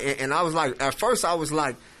 Yeah, they're like, and I was like, at first I was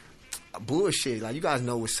like, bullshit. Like you guys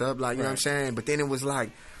know what's up, like you know what I'm saying. But then it was like,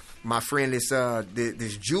 my friend is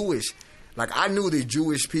this Jewish. Like I knew the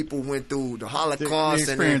Jewish people went through the Holocaust.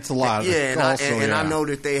 They experienced a lot of it. And I know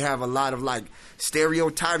that they have a lot of like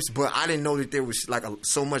stereotypes, but I didn't know that there was like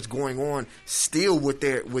so much going on still with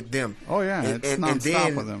them. Oh yeah, it's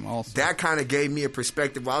nonstop with them. Also, that kind of gave me a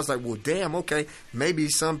perspective where I was like, well, damn, okay, maybe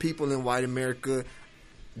some people in white America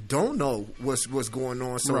don't know what's going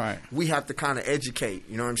on, so we have to kind of educate.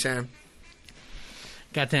 You know what I'm saying?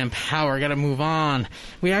 Got to empower. Got to move on.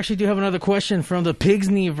 We actually do have another question from the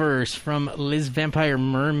Pigsneyverse from Liz Vampire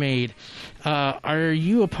Mermaid. Are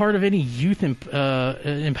you a part of any youth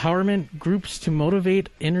empowerment groups to motivate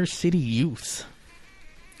inner city youths?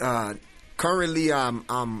 Currently,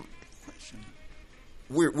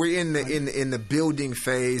 we're in the building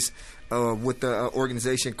phase with the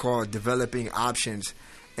organization called Developing Options,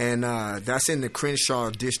 and that's in the Crenshaw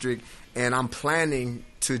district. And I'm planning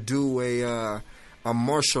to do a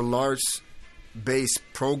martial arts based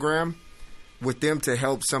program with them to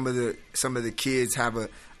help some of the kids have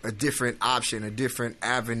a different option, a different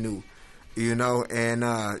avenue, you know. And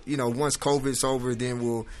once COVID's over, then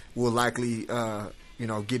we'll likely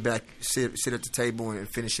get back, sit at the table and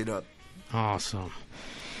finish it up. Awesome.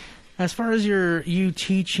 As far as you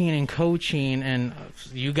teaching and coaching, and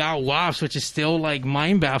you got WAFs, which is still like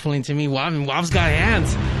mind baffling to me. WAFs got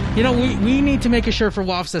hands. You know, we need to make a shirt for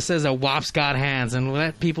WAFs that says that WAFs got hands, and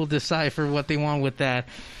let people decipher what they want with that.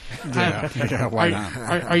 Yeah, why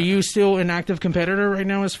not? Are you still an active competitor right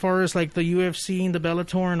now, as far as like the UFC and the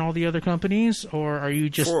Bellator and all the other companies, or are you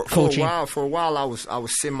just coaching? For a while, I was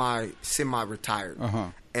semi retired,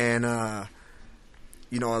 and a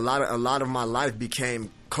lot of my life became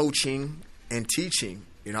coaching and teaching.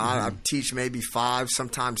 You know, I teach maybe 5,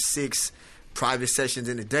 sometimes 6 private sessions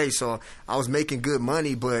in a day. So I was making good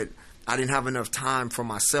money, but I didn't have enough time for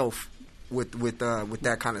myself with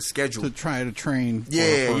that kind of schedule to try to train.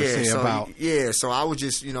 So I was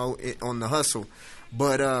just on the hustle.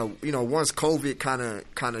 But once COVID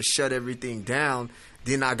kind of shut everything down,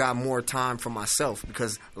 then I got more time for myself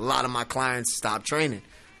because a lot of my clients stopped training.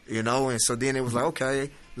 And so then it was like, okay,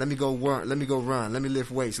 let me go run, let me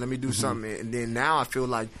lift weights, let me do something. And then now I feel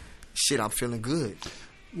like, shit, I'm feeling good.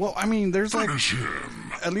 Well, I mean, there's like,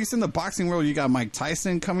 at least in the boxing world, you got Mike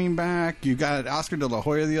Tyson coming back. You got Oscar De La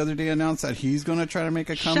Hoya the other day announced that he's going to try to make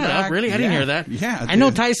a comeback. Shut up, really? I didn't hear that. Yeah. I know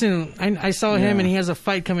Tyson. I saw him, and he has a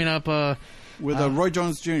fight coming up. With Roy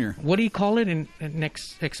Jones Jr. What do you call it? An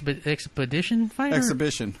expedition fight?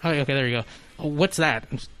 Exhibition. Oh, okay, there you go. What's that?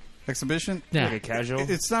 Exhibition? Yeah. Like a casual?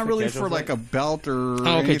 It's not really for like a belt or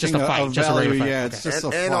okay, just a fight. Just a regular fight. Yeah, it's just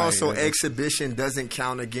a fight. And also, exhibition doesn't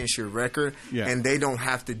count against your record, and they don't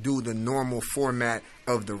have to do the normal format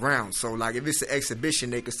of the round. So, like, if it's an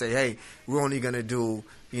exhibition, they could say, hey, we're only going to do,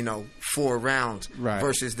 4 rounds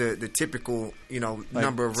versus the typical, like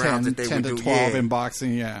number of rounds that they 10 would to do. 12 in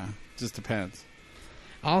boxing, just depends.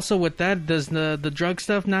 Also, with that, does the drug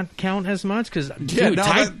stuff not count as much? Because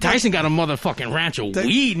Tyson got a motherfucking ranch of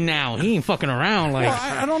weed now. He ain't fucking around. Like, well,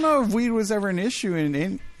 I don't know if weed was ever an issue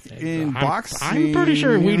in boxing. I'm pretty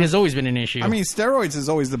sure weed has always been an issue. I mean, steroids is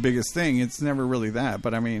always the biggest thing. It's never really that.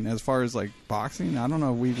 But I mean, as far as like boxing, I don't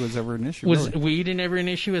know if weed was ever an issue. Was weed ever an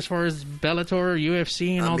issue as far as Bellator,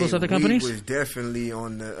 UFC, and all those other companies? Weed was definitely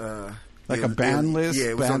on the like a ban list.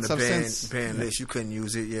 Yeah, it was on the substance? ban list. You couldn't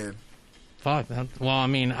use it. Yeah. Fuck. Well, I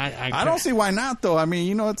mean, I don't see why not, though. I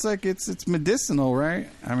mean, it's like it's medicinal, right?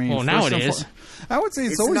 I mean, well, now it is. I would say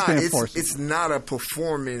it's always been enforced. It's not a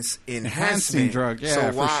performance enhancing drug. Yeah,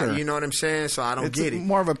 so why? For sure. You know what I'm saying? So I don't get it. It's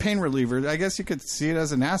more of a pain reliever. I guess you could see it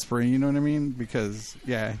as an aspirin. You know what I mean? Because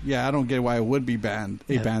I don't get why it would be banned.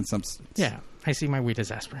 A banned substance. Yeah, I see my weed as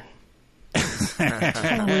aspirin. That's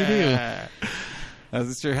all we do.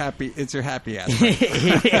 It's your happy aspirin.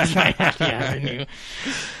 It's my happy avenue.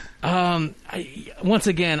 Once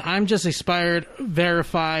again, I'm just expired,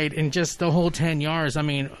 verified, and just the whole 10 yards. I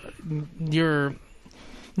mean,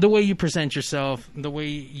 the way you present yourself, the way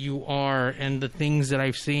you are, and the things that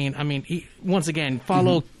I've seen. I mean, once again,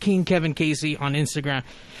 follow King Kevin Casey on Instagram.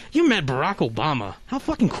 You met Barack Obama. How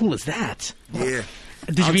fucking cool is that? Yeah.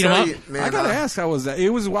 Did you beat him up? Man, I gotta ask, how was that?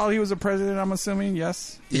 It was while he was a president, I'm assuming.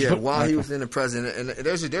 Yes. Yeah, while he was in the president, and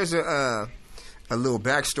there's a little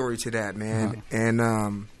backstory to that, man,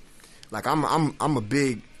 and like I'm a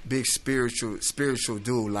big spiritual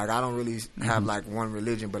dude. Like I don't really have like one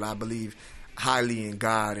religion, but I believe highly in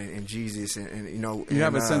God and Jesus, and you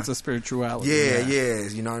have a sense of spirituality. Yeah,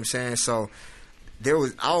 you know what I'm saying. So I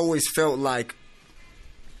always felt like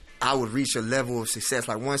I would reach a level of success.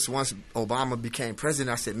 Like once Obama became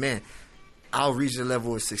president, I said, man, I'll reach a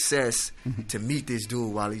level of success to meet this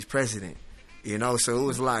dude while he's president. So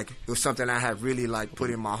it was something I had really like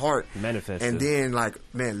put in my heart. Manifested. And then like,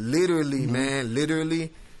 man,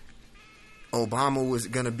 literally,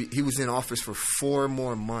 Obama he was in office for 4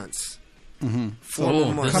 more months. 4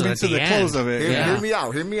 more months. Coming to the close of it.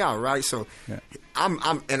 Hear me out, right? So I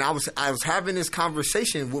was having this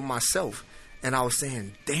conversation with myself, and I was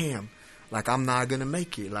saying, damn, like I'm not gonna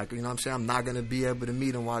make it. Like, you know what I'm saying? I'm not gonna be able to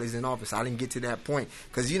meet him while he's in office. I didn't get to that point.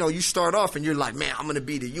 Because, you start off and you're like, man, I'm gonna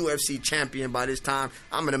be the UFC champion by this time.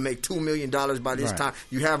 I'm gonna make $2 million by this time.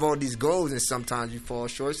 You have all these goals, and sometimes you fall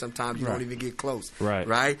short, sometimes you don't even get close.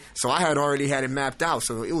 Right? So I had already had it mapped out.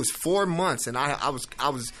 So it was 4 months, and I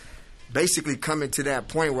was basically coming to that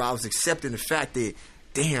point where I was accepting the fact that,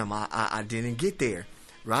 damn, I didn't get there.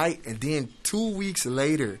 Right? And then 2 weeks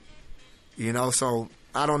later, so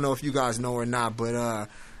I don't know if you guys know or not, but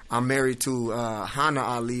I'm married to Hana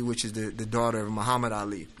Ali, which is the daughter of Muhammad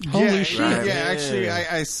Ali. Holy shit. Right? Yeah, actually,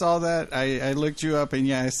 I saw that. I looked you up,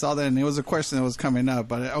 and I saw that, and it was a question that was coming up.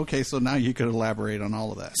 But okay, so now you could elaborate on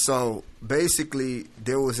all of that. So basically,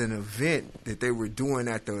 there was an event that they were doing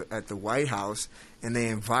at the White House, and they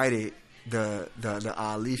invited the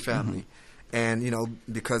Ali family. And,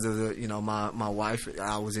 because of my wife,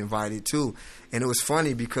 I was invited too. And it was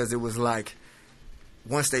funny because it was like,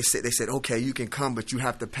 once they said, okay, you can come, but you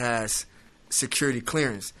have to pass security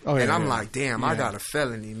clearance. I'm like, damn, I got a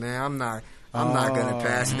felony, man. I'm not gonna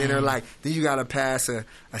pass. And then they're like, then you gotta pass a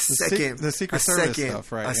second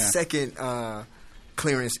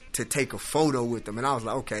clearance to take a photo with them. And I was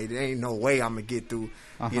like, okay, there ain't no way I'm gonna get through,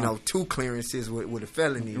 2 clearances with a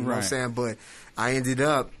felony. You know what I'm saying? But I ended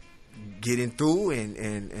up getting through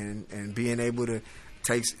and being able to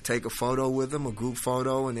take a photo with them, a group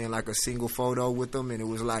photo, and then like a single photo with them. And it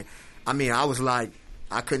was like, I was like,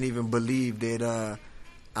 I couldn't even believe that.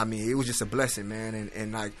 It was just a blessing, man.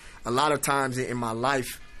 And like a lot of times in my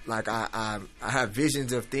life, like I have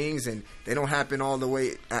visions of things, and they don't happen all the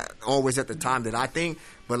way always at the time that I think,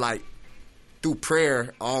 but like through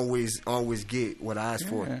prayer, I always get what I ask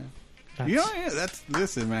for.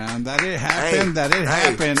 Listen, man. That it happened.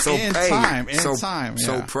 In time.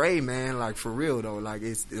 So pray, man. Like for real though. Like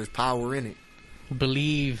there's power in it.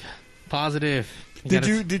 Believe positive.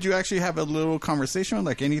 Did you actually have a little conversation,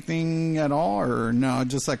 like anything at all, or no?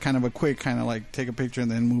 Just like kind of a quick, kind of like take a picture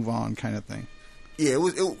and then move on, kind of thing. Yeah,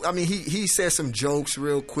 I mean, he said some jokes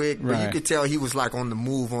real quick, but you could tell he was like on the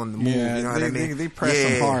move. Yeah, you know what I mean? They pressed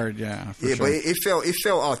him hard, yeah. For sure. But it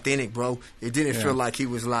felt authentic, bro. It didn't feel like he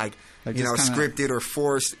was like scripted or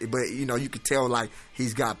forced. But you could tell like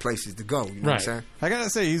he's got places to go. You know what I'm saying? I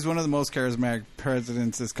gotta say, he's one of the most charismatic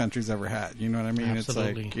presidents this country's ever had. You know what I mean?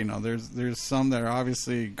 Absolutely. It's like there's some that are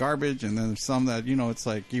obviously garbage, and then there's some that it's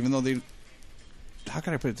like even though they, how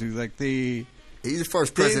can I put it to you? Like he's the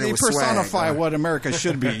first president. They with personify swag, what America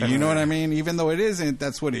should be. You know what I mean? Even though it isn't,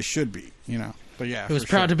 that's what it should be. But yeah, it was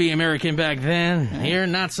proud to be American back then. Yeah. Here,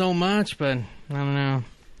 not so much. But I don't know.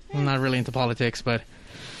 I'm not really into politics, but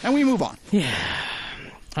and we move on. Yeah.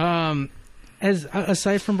 As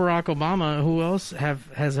aside from Barack Obama, who else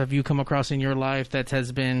have you come across in your life that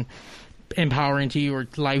has been empowering to you, or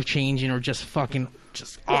life changing, or just fucking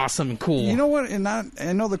just awesome and cool? You know what? And I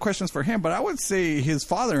know the question's for him, but I would say his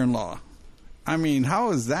father-in-law. I mean,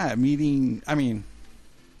 how is that meeting? I mean,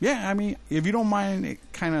 if you don't mind,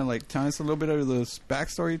 kind of like telling us a little bit of the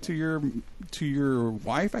backstory to your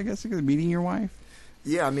wife, I guess, meeting your wife.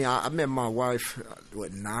 Yeah, I mean, I met my wife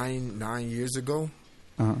 9 years ago,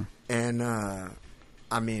 and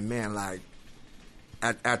I mean, man, like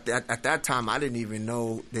at that time, I didn't even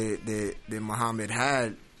know that Muhammad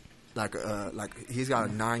had like he's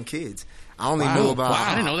got 9 kids. I only knew about. Wow,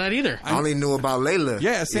 I didn't know that either. I only knew about Layla.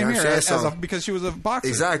 Yeah, same here. Because she was a boxer.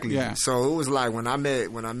 Exactly. Yeah. So it was like when I met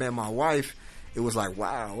my wife, it was like,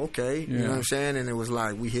 wow, okay, you know what I'm saying? And it was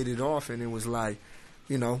like we hit it off, and it was like,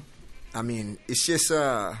 I mean, it's just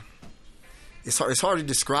it's hard to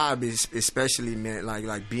describe, especially man,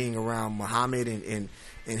 like being around Muhammad and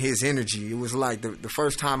his energy. It was like the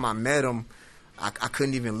first time I met him. I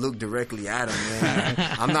couldn't even look directly at him, man.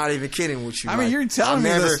 I'm not even kidding with you. I mean, you're telling me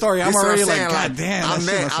the story. I'm already like, God damn,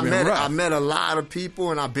 I met a lot of people,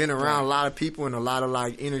 and I've been around a lot of people and a lot of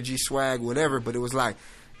like energy, swag, whatever. But it was like,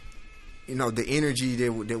 the energy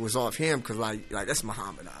that was off him, because like that's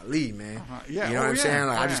Muhammad Ali, man. Yeah, you know what I'm saying?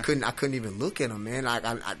 Like I couldn't even look at him, man. Like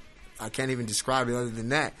I can't even describe it other than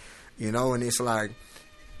that, And it's like,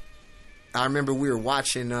 I remember we were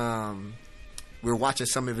watching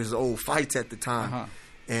some of his old fights at the time,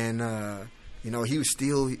 and he was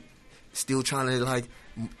still trying to like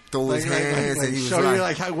throw his hands, and he was show you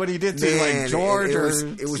like what he did to like George.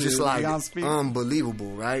 It was just like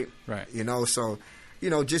unbelievable, right? Right. So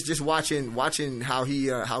just watching how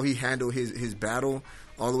he handled his battle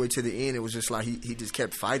all the way to the end. It was just like he just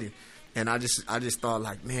kept fighting, and I just thought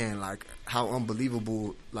like, man, like how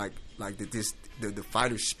unbelievable like the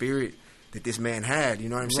fighter spirit that this man had, you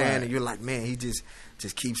know what I'm saying? And you're like, man, he just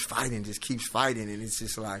keeps fighting, and it's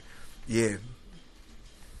just like, yeah.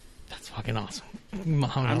 That's fucking awesome.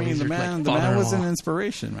 I mean, the man was an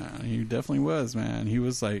inspiration, man. He definitely was, man. He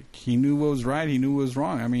was like, he knew what was right, he knew what was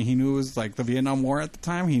wrong. I mean, he knew it was like the Vietnam War at the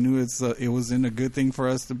time. He knew it was in a good thing for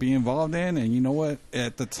us to be involved in. And you know what?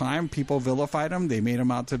 At the time, people vilified him. They made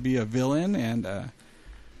him out to be a villain, and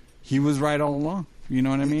he was right all along. You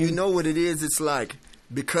know what I mean? You know what it is? It's like,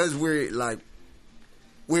 because we're in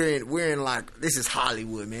like, this is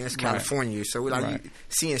Hollywood, man. It's California, right. So we're like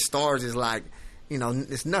seeing stars is like,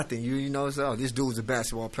 it's nothing. You know, it's, oh, this dude's a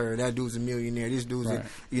basketball player, that dude's a millionaire, this dude's a,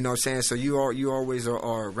 you know what I'm saying? So you always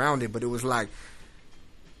are around it, but it was like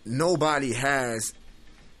nobody has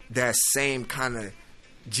that same kind of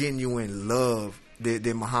genuine love that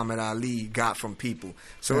Muhammad Ali got from people.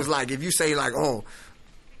 So it's like, if you say like, oh,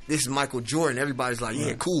 this is Michael Jordan, everybody's like,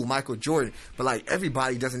 yeah, cool, Michael Jordan. But like,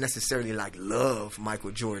 everybody doesn't necessarily like love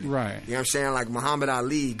Michael Jordan. Right. You know what I'm saying? Like, Muhammad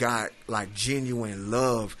Ali got like genuine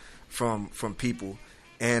love from people.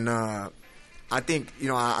 And I think,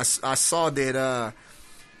 I saw that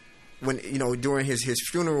when, during his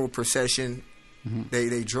funeral procession,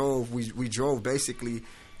 they drove, we drove basically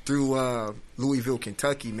through Louisville,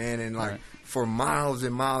 Kentucky, man, and like for miles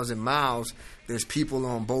and miles and miles, there's people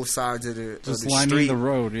on both sides of the lining street, the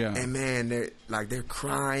road, yeah. And man, they're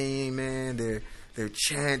crying, man. They're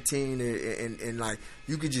chanting, and like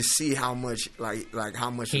you could just see how much like how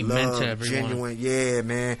much he love, genuine, yeah,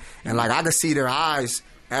 man. And like I could see their eyes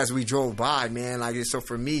as we drove by, man. Like, so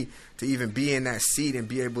for me to even be in that seat and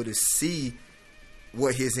be able to see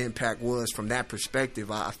what his impact was from that perspective,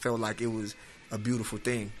 I felt like it was a beautiful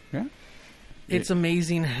thing. Yeah. It's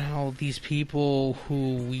amazing how these people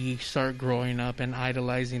who we start growing up and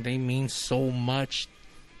idolizing, they mean so much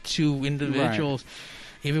to individuals.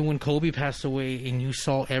 even when Kobe passed away, and you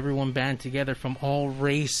saw everyone band together from all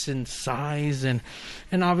race and size, and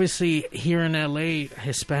obviously here in LA,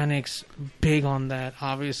 Hispanics big on that.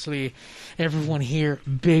 Obviously, everyone here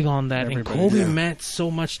big on that. Everybody, and Kobe yeah. meant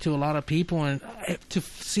so much to a lot of people, and to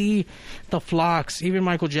see the flocks, even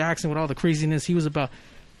Michael Jackson with all the craziness he was about.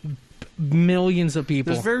 Millions of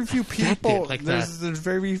people. There's very few people like there's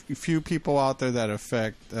very few people out there that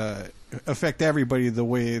affect everybody the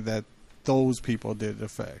way that those people did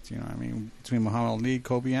affect. You know what I mean? Between Muhammad Ali,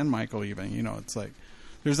 Kobe, and Michael, even. You know, it's like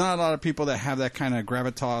there's not a lot of people that have that kind of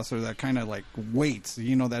gravitas or that kind of like weight.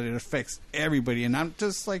 You know, that it affects everybody, and not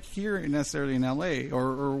just like here necessarily in LA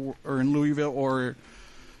or in Louisville or.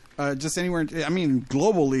 Just anywhere. I mean,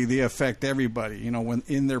 globally, they affect everybody. You know, when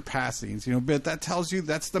in their passings. You know, but that tells you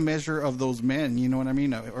that's the measure of those men. You know what I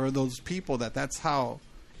mean, or those people. That's how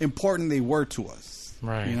important they were to us.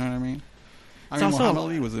 Right. You know what I mean? Also, Muhammad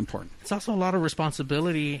Ali was important. It's also a lot of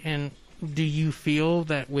responsibility. And do you feel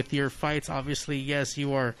that with your fights, obviously, yes,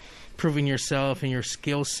 you are proving yourself and your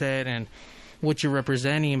skill set and what you're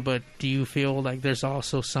representing, but do you feel like there's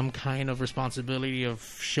also some kind of responsibility of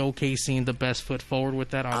showcasing the best foot forward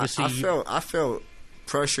with that? Obviously, I felt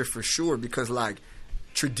pressure for sure because, like,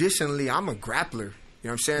 traditionally, I'm a grappler. You know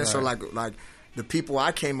what I'm saying? Right. So, like the people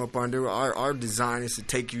I came up under, our design is to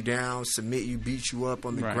take you down, submit you, beat you up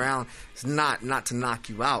on the Right. ground. It's not to knock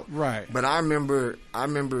you out. Right. But I remember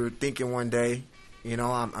thinking one day, you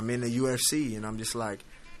know, I'm in the UFC, and I'm just like,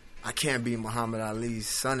 I can't be Muhammad Ali's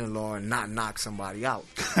son-in-law and not knock somebody out.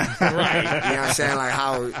 right? You know what I'm saying? Like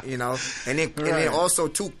how, you know, and then also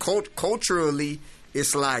too culturally,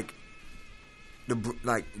 it's like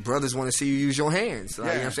brothers want to see you use your hands. Like,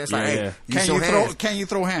 you know what I'm saying? It's like, hey, use your hands. Can you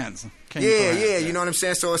throw hands? You know what I'm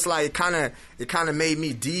saying? So it's like it kind of made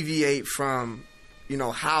me deviate from, you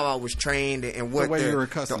know, how I was trained and what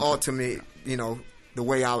the ultimate, you know, the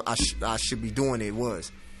way I should be doing it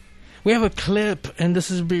was. We have a clip, and this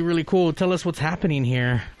is be really cool. Tell us what's happening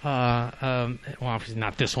here. Well, obviously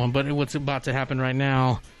not this one, but what's about to happen right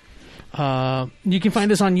now. You can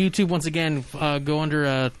find us on YouTube once again. Go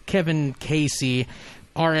under Kevin Casey,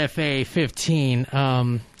 RFA 15.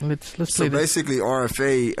 Let's play. So basically,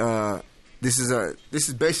 RFA. This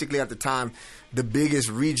is basically at the time the biggest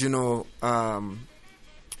regional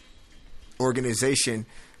organization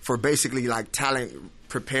for basically like talent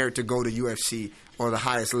prepared to go to UFC or the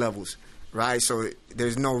highest levels, right? So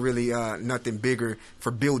there's no really nothing bigger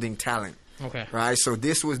for building talent. Okay. Right? So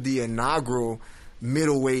this was the inaugural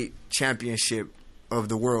middleweight championship of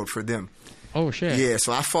the world for them. Oh, shit. Yeah,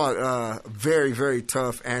 so I fought very, very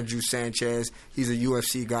tough Andrew Sanchez. He's a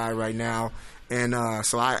UFC guy right now. And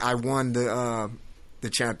so I won the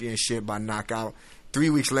championship by knockout.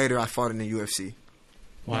 3 weeks later, I fought in the UFC.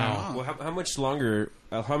 Wow. Well, how much longer?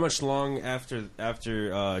 How much long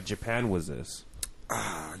after Japan was this?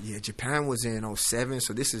 Yeah, Japan was in 2007,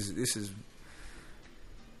 so this is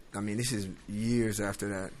years after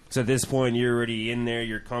that. So at this point, you're already in there.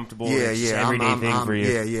 You're comfortable. Yeah, it's just everyday thing for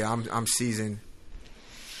you. Yeah, I'm seasoned.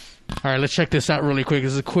 All right, let's check this out really quick.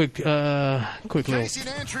 This is a quick little. Facing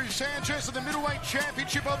Andrew Sanchez in the middleweight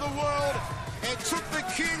championship of the world. It took the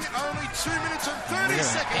king only 2 minutes and 30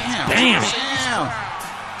 seconds. Damn.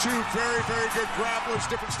 Two very, very good grapplers,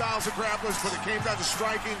 different styles of grapplers, but it came down to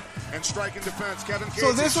striking and striking defense. Kevin Casey.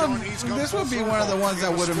 So this would be one of the ones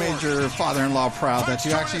that would have made your father-in-law proud that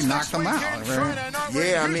you actually knocked him out, right?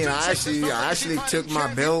 Yeah, I mean, I actually took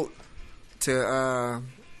my belt to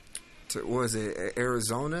what was it,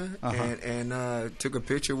 Arizona, and took a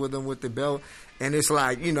picture with him with the belt, and it's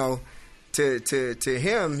like, you know. To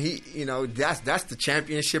him, he, you know, that's the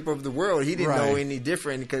championship of the world. He didn't know any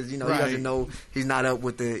different because, you know, he doesn't know, he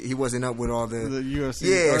wasn't up with all the UFC.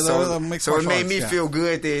 Yeah, so it made me feel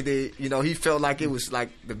good that you know, he felt like it was like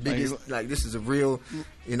the biggest, like this is a real,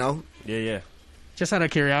 you know. Yeah. Just out of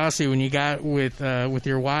curiosity, when you got with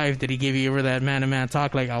your wife, did he give you ever that man-to-man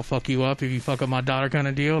talk like "I'll fuck you up if you fuck up my daughter" kind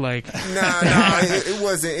of deal? Like, no,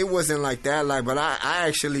 it wasn't like that. Like, but I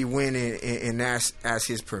actually went and asked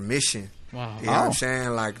his permission. Wow. You know what I'm saying?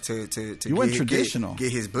 Like to you went traditional.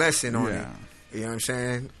 Get his blessing on it. You know what I'm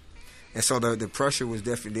saying? And so the pressure was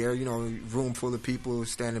definitely there. You know, room full of people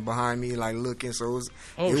standing behind me, like looking. So it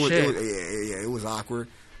was awkward.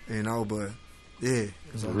 You know, but yeah,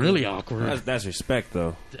 it's really awkward. That's respect,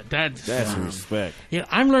 though. That's respect. Yeah,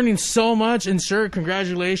 I'm learning so much, and sir,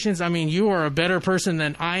 congratulations. I mean, you are a better person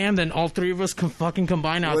than I am, than all three of us fucking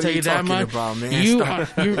combined. I'll tell you that much. About, man?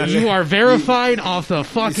 You are verified off the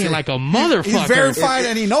fucking like a motherfucker. He's verified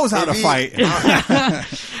and he knows how to fight.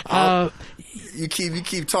 You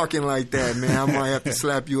keep talking like that, man. I might have to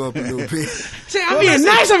slap you up a little bit. See, I'm being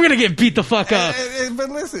nice. I'm gonna get beat the fuck up. But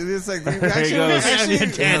listen, it's like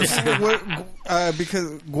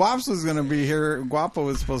because Guaps was going to be here. Guapo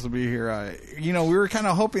was supposed to be here. We were kind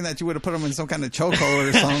of hoping that you would have put him in some kind of chokehold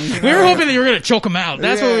or something. We were hoping that you were going to choke him out.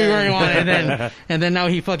 That's what we really wanted. And then now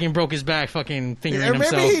he fucking broke his back, fucking fingering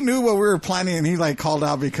himself. Maybe he knew what we were planning, and he like called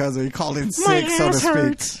out because he called in sick, so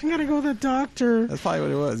to speak. I gotta go to the doctor. That's probably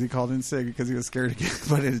what it was. He called in sick because he was scared to get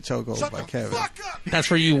put in a chokehold by Kevin. That's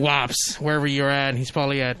for you wops, wherever you're at. He's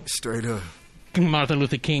probably at straight up Martin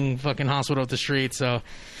Luther King fucking hospital up the street. So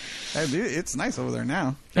hey, dude, it's nice over there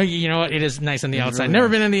now. You know what? It is nice on the outside. Really Never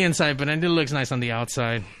nice. been on the inside, but it looks nice on the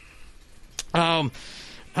outside.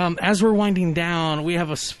 As we're winding down, we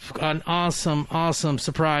have an awesome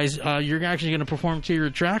surprise. You're actually going to perform to your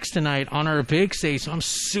tracks tonight on our big stage. So I'm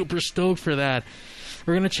super stoked for that.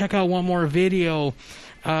 We're going to check out one more video.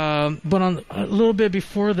 But on a little bit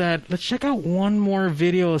before that, let's check out one more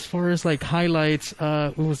video as far as like highlights.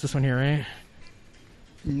 What was this one here, right?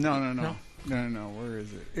 No. Where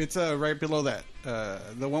is it? It's right below that.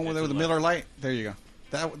 The one with the Miller Lite. There you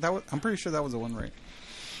go. That was, I'm pretty sure that was the one, right?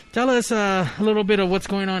 Tell us a little bit of what's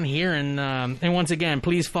going on here, and once again,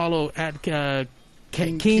 please follow at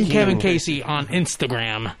King Kevin Casey on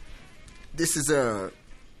Instagram. This is a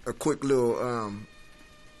quick little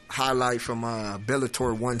highlight from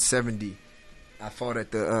Bellator 170. I fought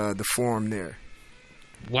at the forum there.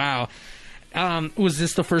 Wow. Was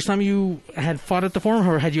this the first time you had fought at the forum,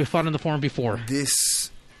 or had you fought in the forum before?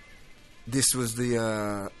 This was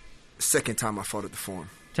the second time I fought at the forum.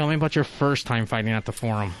 Tell me about your first time fighting at the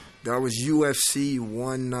forum. That was UFC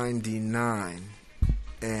 199,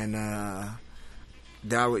 and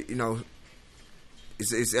that was,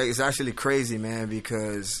 it's actually crazy, man,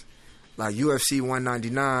 because like UFC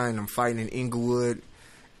 199, I'm fighting in Inglewood,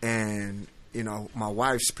 and my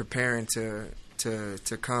wife's preparing to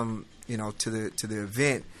come, to the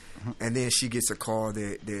event, and then she gets a call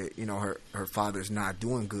that her father's not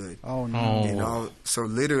doing good. Oh no! So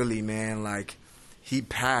literally, man, like he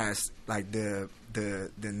passed like the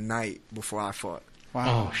night before I fought.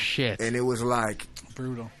 Wow! Oh shit! And it was like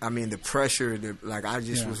brutal. I mean, the pressure, I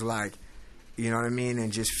just was like, you know what I mean,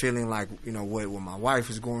 and just feeling like what my wife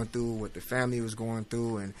was going through, what the family was going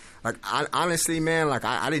through, and like honestly, man, like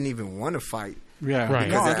I didn't even want to fight. Yeah, right.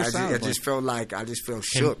 Because I just felt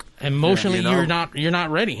shook. Emotionally, you're not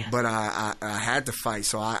ready. But I had to fight,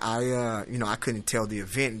 so I couldn't tell the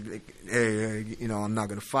event, like, hey, I'm not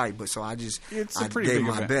gonna fight. But so I gave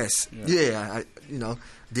my best. Yeah, I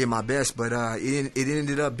did my best. But it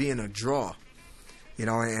ended up being a draw. And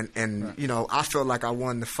right. I felt like I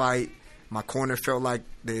won the fight. My corner felt like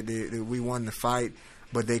we won the fight,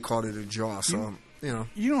 but they called it a draw. So.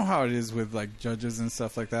 You know how it is with like judges and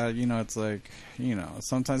stuff like that. It's like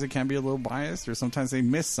sometimes it can be a little biased, or sometimes they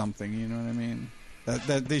miss something. You know what I mean?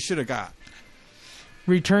 That they should have got.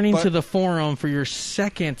 Returning to the forum for your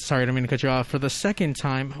second. Sorry, I didn't mean to cut you off. For the second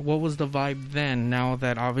time, what was the vibe then? Now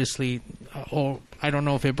that obviously, I don't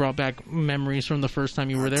know if it brought back memories from the first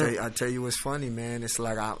time you were there. I tell you what's funny, man. It's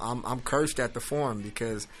like I'm cursed at the forum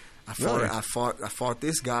because I fought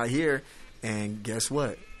this guy here, and guess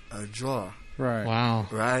what? A draw. Right. Wow.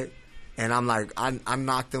 Right. And I'm like, I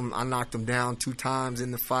knocked him down 2 times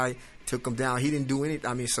in the fight. Took him down. He didn't do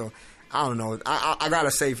anything. I mean, so I don't know. I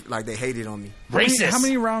gotta say, like, they hated on me. Racist. How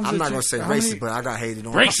many rounds? I'm not gonna say racist, but I got hated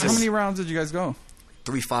on. Racist. How many rounds did you guys go?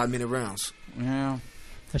 3 5-minute rounds. Yeah.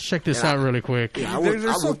 Let's check this out really quick. Yeah, I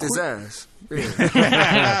whooped his ass.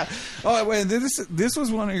 Yeah. Oh wait, this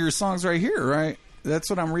was one of your songs right here, right? That's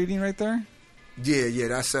what I'm reading right there. Yeah,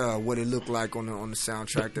 that's what it looked like on the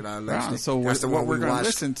soundtrack that I listened. So that's the what one we're going to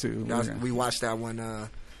listen to. We watched that one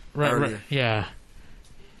right, earlier. Right, yeah.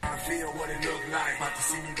 I feel what it look like. About to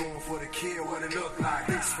see me going for the kill. What it look like?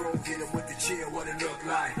 Big scroll, hit him with the chill. What it look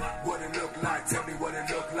like? What it look like? Tell me what it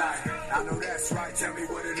look like. I know that's right. Tell me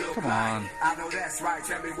what it look Come like. on. I know that's right.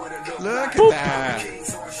 Tell me what it look like. Look at that.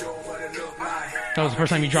 That was the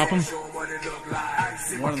first time you dropped him?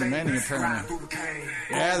 One of the many, apparently.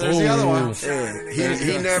 Yeah, there's the other one.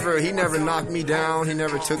 Yeah. He never knocked me down. He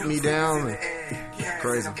never took me down.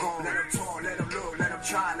 Crazy.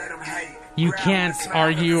 You can't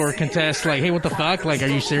argue or contest, like, hey, what the fuck? Like, are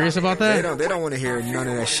you serious about that? They don't want to hear none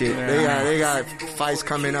of that shit. Yeah. They got fights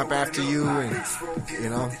coming up after you, and You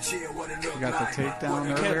got the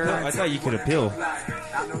takedown earlier. I thought you could appeal. I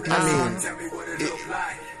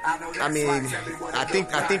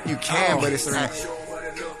think you can, but it's not.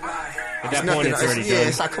 At that point, it's already done.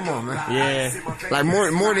 It's like, come on, man. Yeah. Like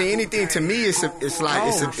more than anything, to me, it's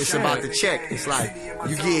about the check. It's like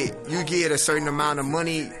you get a certain amount of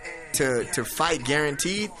money, to fight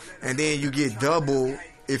guaranteed, and then you get double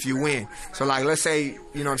if you win. So like, let's say,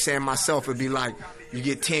 you know what I'm saying, myself, it'd be like you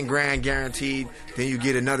get 10 grand guaranteed, then you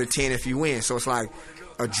get another 10 if you win. So it's like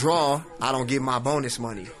a draw, I don't get my bonus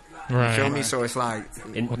money. Right. You feel me? So it's like,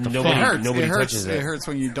 And What the nobody fuck? touches It it. hurts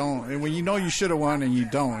when you don't. And when you know you should have won and you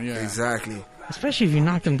don't. Yeah. exactly. Especially if you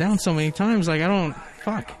knocked him down so many times. Like, I don't.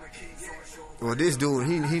 Fuck. Well, this dude,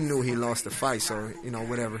 he knew he lost the fight, so, you know,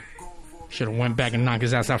 whatever. Should have went back and knocked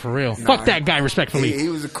his ass out for real. Nah, Fuck that guy, respectfully. He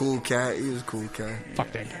was a cool cat. He was a cool cat.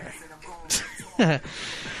 Fuck that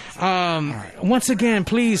guy. Once again,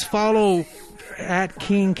 please follow at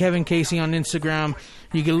King Kevin Casey on Instagram.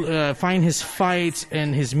 You can find his fights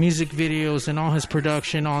and his music videos and all his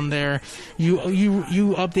production on there. You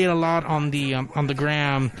update a lot on the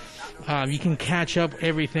gram. You can catch up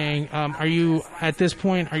everything. Are you at this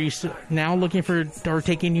point? Are you now looking for or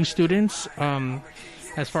taking new students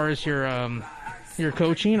as far as your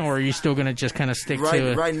coaching, or are you still gonna just kind of stick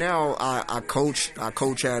to? Right now, I coach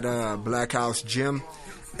at Black House Gym,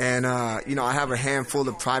 and you know, I have a handful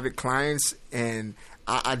of private clients, and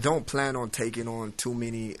I don't plan on taking on too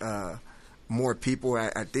many more people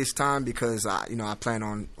at this time because I plan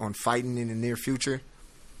on fighting in the near future.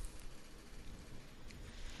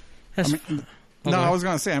 I was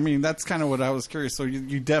going to say, I mean, that's kind of what I was curious. So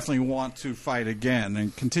you definitely want to fight again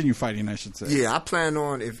and continue fighting, I should say. Yeah, I plan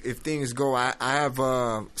on, if things go, I have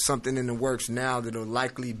something in the works now that'll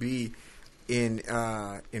likely be in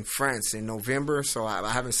France in November. So I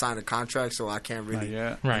haven't signed a contract, so I can't really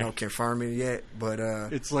confirm it yet. But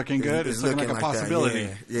it's looking good. It's looking like a possibility.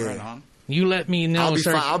 Yeah. Right on. You let me know.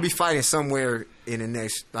 I'll be fighting somewhere in the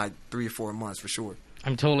next like 3 or 4 months for sure.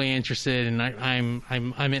 I'm totally interested, and I'm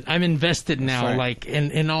invested now, right. like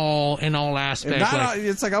in all aspects.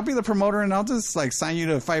 It's like I'll be the promoter, and I'll just like sign you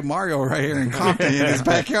to fight Mario right here in Compton in his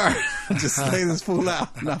backyard. Just lay this fool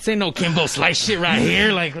out. No. This ain't no Kimbo Slice shit right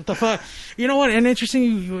here. Like, what the fuck? You know what? And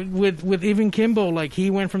interesting with even Kimbo, like he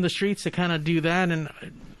went from the streets to kind of do that, and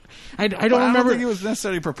I don't remember. I don't think he was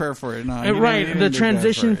necessarily prepared for it. No, right. The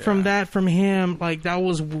transition from him, like that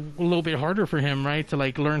was a little bit harder for him, right? To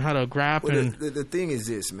like learn how to grapple. Well, the thing is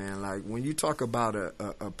this, man. Like when you talk about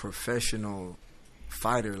a professional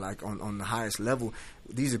fighter, like on the highest level,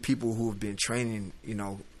 these are people who have been training, you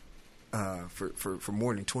know, for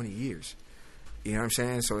more than 20 years. You know what I'm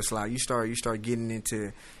saying? So it's like you start getting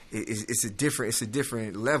into. It's a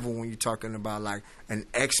different level when you're talking about like an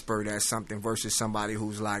expert at something versus somebody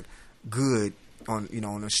who's like good on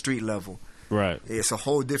a street level. Right. It's a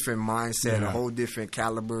whole different mindset, a whole different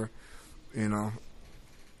caliber. You know.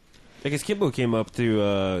 I guess Kimbo came up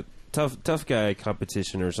through tough guy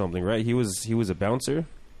competition or something, right? He was a bouncer.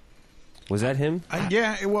 Was that him?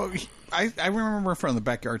 I remember from the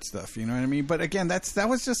backyard stuff, you know what I mean? But again, that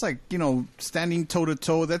was just like, you know, standing toe to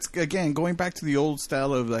toe. That's again going back to the old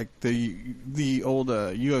style of like the old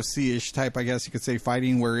UFC-ish type, I guess you could say,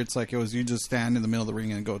 fighting, where it's like it was you just stand in the middle of the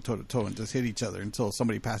ring and go toe to toe and just hit each other until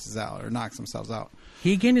somebody passes out or knocks themselves out.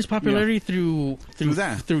 He gained his popularity through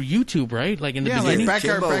YouTube, right? Like in the beginning, like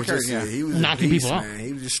backyard, he was knocking a beast, people out. man.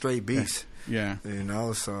 He was a straight beast. Yeah. You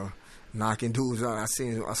know, so knocking dudes out. I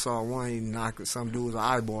saw one, he knocked some dude's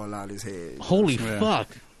eyeball out his head. Holy fuck.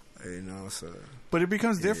 You know, so. But it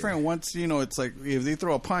becomes different once, you know, it's like if they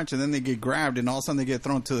throw a punch and then they get grabbed and all of a sudden they get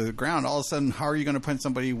thrown to the ground, all of a sudden, how are you going to punch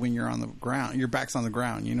somebody when you're on the ground? Your back's on the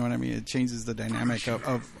ground, you know what I mean? It changes the dynamic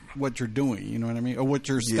of what you're doing, you know what I mean? Or what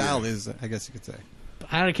your style is, I guess you could say.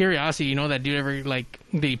 Out of curiosity, you know that dude ever, like,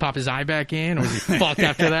 did he pop his eye back in, or was he fucked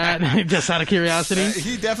after that? Just out of curiosity?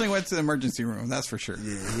 He definitely went to the emergency room, that's for sure.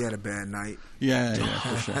 Yeah, he had a bad night. Yeah,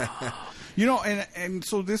 for sure. You know, and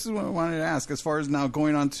so this is what I wanted to ask, as far as now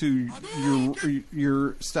going on to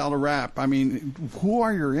your style of rap. I mean, who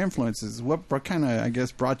are your influences? What kind of, I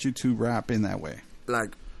guess, brought you to rap in that way?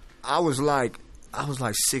 Like, I was like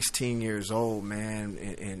 16 years old,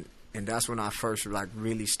 man, and that's when I first like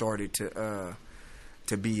really started to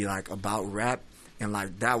be like about rap, and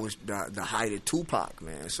like that was the height of Tupac,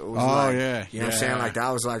 man. So it was you know what I'm saying, like that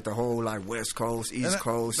was like the whole like West Coast, East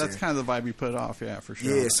Coast. That's kind of the vibe you put off, yeah, for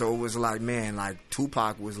sure. Yeah, so it was like, man, like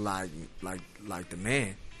Tupac was like the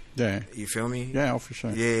man. Yeah, you feel me? Yeah, for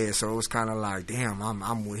sure. Yeah, so it was kind of like, damn,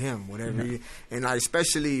 I'm with him, whatever. Yeah. And like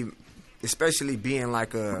especially being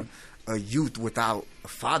like a youth without a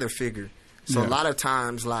father figure. So a lot of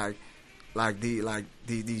times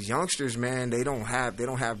these youngsters, man, they don't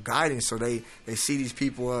have guidance, so they see these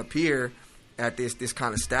people up here at this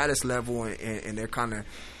kind of status level, and they're kind of,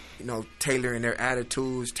 you know, tailoring their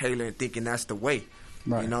attitudes, thinking that's the way,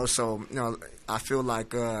 right. You know. So, you know, I feel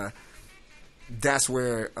like that's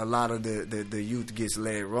where a lot of the youth gets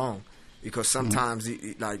led wrong. because sometimes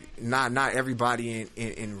like not everybody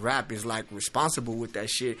in rap is like responsible with that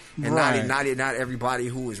shit, and not everybody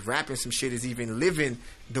who is rapping some shit is even living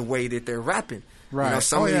the way that they're rapping. Right. You know,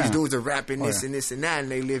 some of these dudes are rapping this and this and that,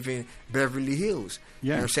 and they live in Beverly Hills. You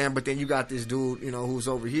know what I'm saying? But then you got this dude, you know, who's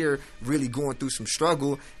over here really going through some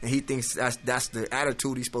struggle, and he thinks that's the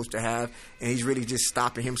attitude he's supposed to have, and he's really just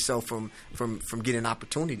stopping himself from getting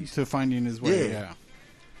opportunities. To finding his way, yeah.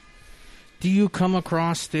 Do you come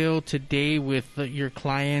across still today with your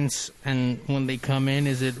clients, and when they come in,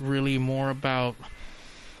 is it really more about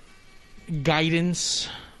guidance?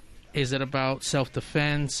 Is it about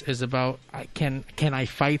self-defense? Is it about can I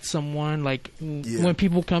fight someone? Like when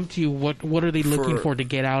people come to you, what are they looking for to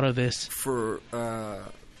get out of this? For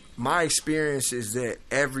my experience is that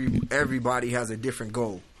everybody has a different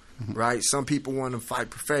goal, right? Some people want to fight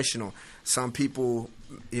professional. Some people,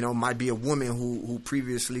 you know, might be a woman who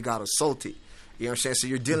previously got assaulted. You know what I'm saying? So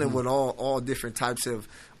you're dealing with all different types of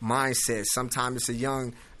mindsets. Sometimes it's a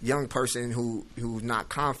young person who's not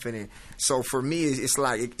confident. So for me, it's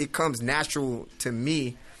like it comes natural to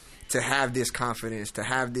me to have this confidence, to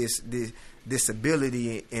have this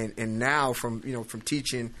ability, and now from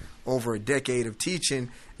teaching over a decade of teaching,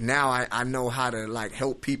 now I know how to like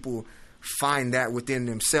help people find that within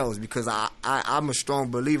themselves, because I'm a strong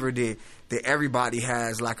believer that everybody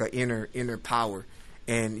has like an inner power,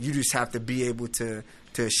 and you just have to be able to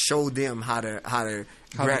show them how to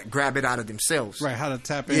grab it out of themselves. Right, how to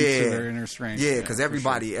tap into their inner strength. Yeah, because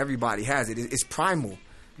everybody has it. It's primal. Yeah.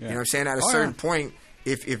 You know what I'm saying? At a certain point,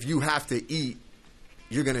 if you have to eat,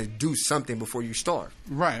 you're going to do something before you starve.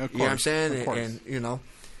 Right, of course. You know what I'm saying? And you know,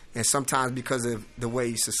 and sometimes because of the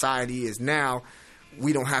way society is now,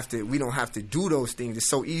 we don't have to do those things. It's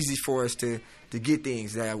so easy for us to get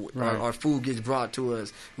things that our food gets brought to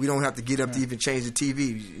us. We don't have to get up to even change the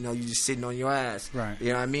TV. You know, you're just sitting on your ass. Right.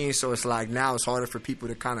 You know what I mean? So it's like now it's harder for people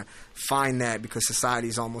to kind of find that, because society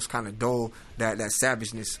is almost kind of dull that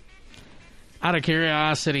savageness. Out of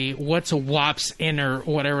curiosity, what's a WAP's inner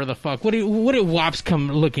whatever the fuck? What did WAP's come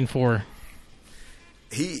looking for?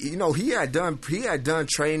 He had done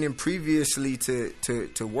training previously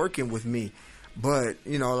to working with me, but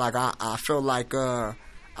you know, like I felt like I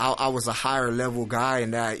was a higher level guy,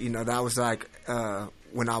 and that was like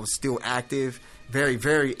when I was still active, very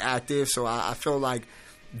very active. So I felt like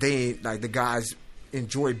the guys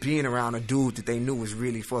enjoyed being around a dude that they knew was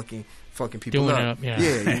really fucking people doing up. It up.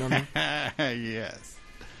 Yeah, you know what I mean? Yes.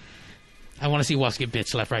 I want to see Wops get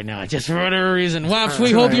bitch left right now, just for whatever reason. Wops, we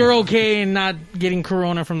hope you're okay and not getting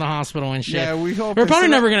corona from the hospital and shit. Yeah, we hope. We're probably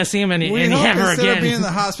never going to see him ever instead again. Instead of being in the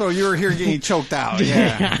hospital, you were here getting choked out.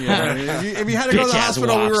 Yeah. If you had to go to the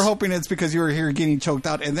hospital, we were hoping it's because you were here getting choked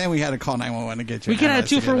out, and then we had to call 911 to get you. We could have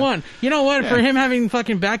 2 for 1. You know what? Yeah. For him having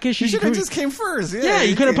fucking back issues, you should have just came first. Yeah,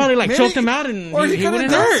 you could have probably choked him out, and or he wouldn't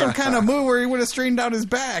done hurt. Some kind of move where he would have straightened out his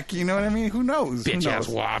back. You know what I mean? Who knows? Bitch ass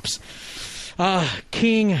Wops.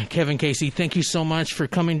 King Kevin Casey, thank you so much for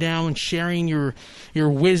coming down and sharing your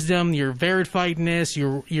wisdom, your verifiedness,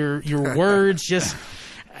 your words. Just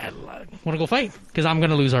want to go fight, because I'm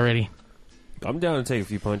going to lose already. I'm down to take a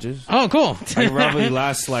few punches. Oh, cool. I can probably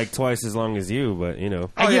last like twice as long as you, but you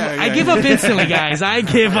know. I give up instantly, guys. I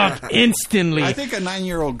give up instantly. I think a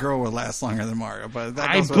 9-year-old girl would last longer than Mario, but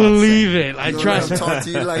that I believe it. I trust. Talk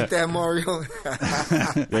to you like that, Mario.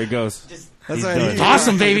 There it goes. That's right.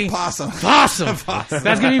 Possum, baby. Possum. That's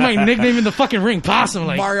going to be my nickname in the fucking ring. Possum.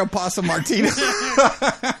 Like Mario Possum Martinez.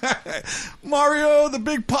 Mario, the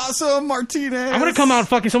big Possum Martinez. I'm going to come out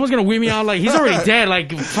fucking, someone's going to weed me out like, he's already dead.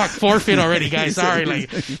 Like, fuck, forfeit already, guys. Sorry.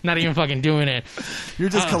 Like, not even fucking doing it. You're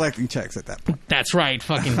just collecting checks at that point. That's right.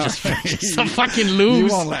 Fucking just fucking lose. You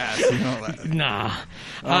won't last. Nah.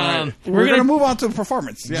 Right. We're going to move on to the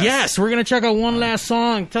performance. Yes, we're going to check out one last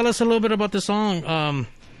song. Tell us a little bit about the song.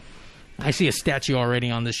 I see a statue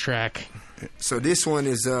already on this track. So this one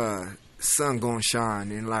is Sun Gon'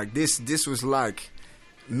 Shine, and like this was like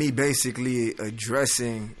me basically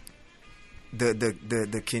addressing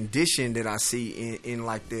the condition that I see in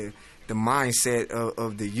like the mindset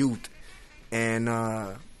of the youth, and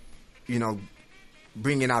you know,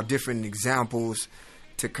 bringing out different examples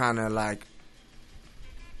to kind of like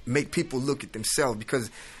make people look at themselves,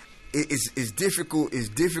 because it's difficult. It's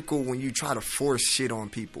difficult when you try to force shit on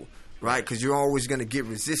people. Right, because you're always going to get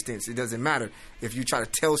resistance. It doesn't matter if you try to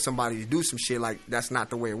tell somebody to do some shit. Like, that's not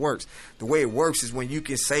the way it works. The way it works is when you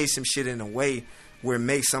can say some shit in a way where it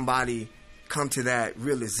makes somebody come to that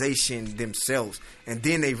realization themselves, and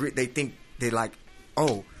then they think they're like,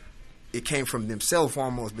 oh, it came from themselves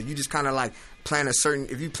almost. But you just kind of like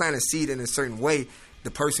if you plant a seed in a certain way, the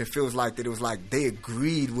person feels like that it was like they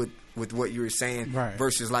agreed with with what you were saying, Right.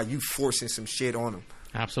 versus like you forcing some shit on them.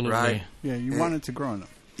 Absolutely. Right? Yeah, you wanted to grow on them.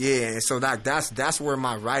 Yeah, and so that's where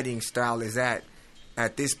my writing style is at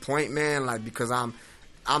this point, man. Like, because I'm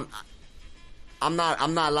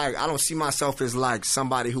not like, I don't see myself as like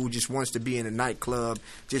somebody who just wants to be in a nightclub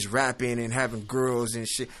just rapping and having girls and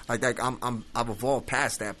shit like that. I've evolved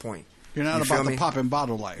past that point. You're not about the popping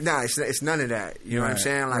bottle life. Nah, it's none of that. You know what I'm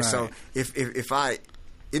saying? Like, so if I,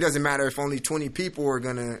 it doesn't matter if only 20 people are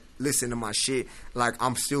gonna listen to my shit. Like,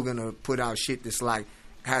 I'm still gonna put out shit that's like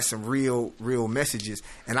has some real messages.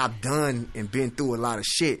 And I've done and been through a lot of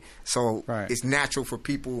shit, so it's natural for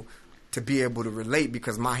people to be able to relate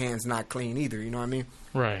because my hand's not clean either. You know what I mean?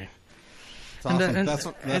 Right. Awesome.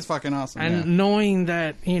 That's fucking awesome. And knowing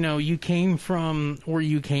that, you know, you came from where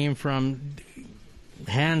you came from,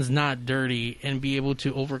 hands not dirty, and be able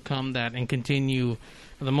to overcome that and continue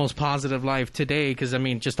the most positive life today. Because I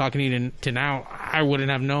mean, just talking to now, I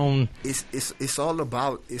wouldn't have known. It's all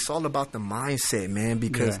about the mindset, man.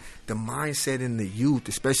 Because the mindset in the youth,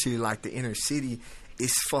 especially like the inner city,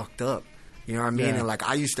 is fucked up. You know what I mean? And like,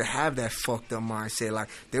 I used to have that fucked up mindset. Like,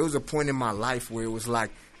 there was a point in my life where it was like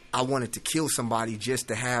I wanted to kill somebody just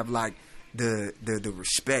to have like the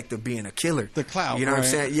respect of being a killer. The clout. You know what I'm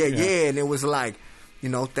saying? Yeah. And it was like, you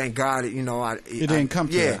know, thank God, you know, it didn't come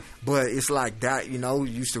to that. But it's like that, you know,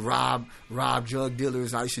 used to rob drug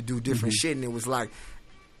dealers. I used to do different shit, and it was like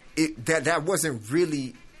that wasn't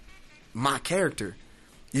really my character.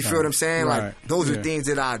 You feel what I'm saying? Right. Like, those are things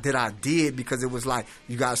that I did because it was like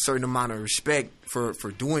you got a certain amount of respect for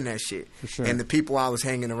doing that shit. For sure. And the people I was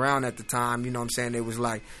hanging around at the time, you know what I'm saying, they was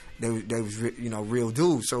like they was you know, real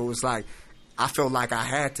dudes. So it was like I felt like I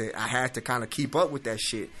had to kind of keep up with that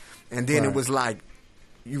shit. And then it was like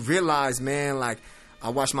you realize, man, like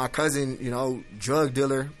I watched my cousin, you know, drug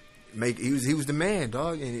dealer. He was the man,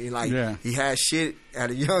 dog, and he had shit at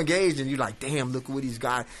a young age, and you're like, damn, look what he's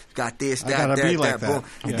got this, that, boom.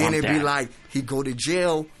 And then it'd be like he go to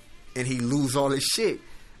jail and he lose all his shit,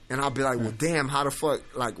 and I'll be like, well, damn, how the fuck,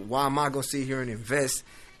 like, why am I gonna sit here and invest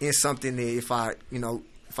in something that if I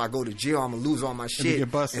go to jail, I'm gonna lose all my shit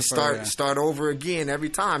and start over again every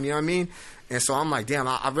time, you know what I mean? And so I'm like, damn,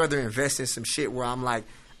 I'd rather invest in some shit where I'm like,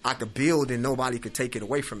 I could build and nobody could take it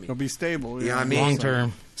away from me. It'll be stable. You know what I mean? Long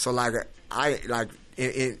term. So like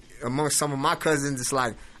among some of my cousins, it's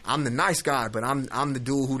like I'm the nice guy, but I'm the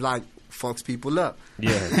dude who like fucks people up.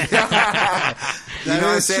 Yeah. You know what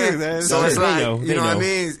I'm saying? True. So it's like, you know what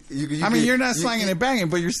I mean? You're not slanging and banging,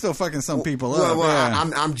 but you're still fucking some people up.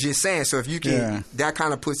 Well, I'm just saying. So if you can, that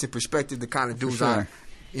kind of puts in perspective the kind of dudes I,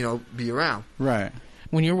 you know, be around. Right.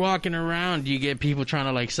 When you're walking around, you get people trying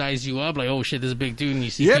to like size you up, like, oh shit, this is a big dude, and you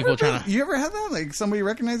see people trying to. You ever had that? Like somebody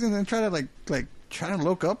recognizing and try to like try to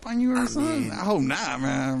look up on you or something? I hope not,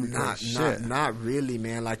 man. Not really,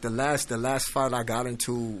 man. Like the last fight I got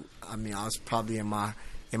into, I mean, I was probably in my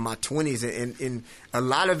 20s, and a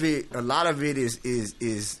lot of it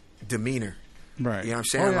is demeanor. Right. You know what I'm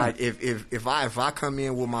saying? Like if I come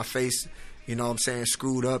in with my face, you know what I'm saying,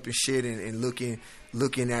 screwed up and shit, and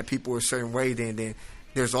looking at people a certain way, then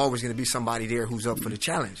there's always going to be somebody there who's up for the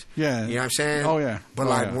challenge. Yeah. You know what I'm saying? Oh, yeah.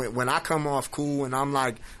 But when I come off cool and I'm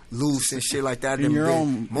like loose and shit like that,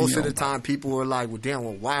 then most of the time people are like, well,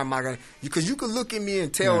 damn, why am I going to... Because you can look at me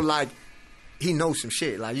and tell, like, he knows some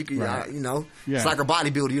shit. Like, you can, you know, it's like a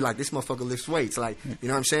bodybuilder. You're like, this motherfucker lifts weights. Like, you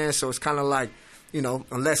know what I'm saying? So it's kind of like, you know,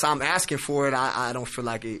 unless I'm asking for it, I don't feel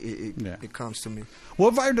like it comes to me.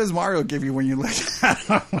 What vibe does Mario give you when you look at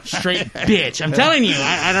him? Straight bitch. I'm telling you.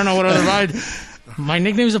 I don't know what other vibe... My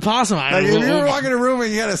nickname's a possum. Like, if you were walking in a room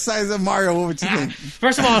and you had a size up Mario, what would you think?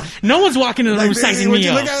 First of all, no one's walking in the room sizing me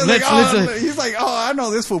up. He's like, oh, I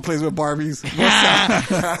know this fool plays with Barbies.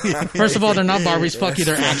 First of all, they're not Barbies. Fuck you,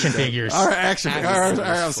 they're action figures. All right, action figures. All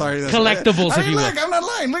right, I'm sorry. Collectibles, if you will. Look, I'm not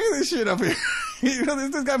lying. Look at this shit up here. You know,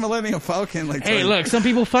 this guy Millennium Falcon. Like, hey, look, some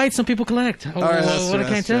people fight, some people collect. All right, what I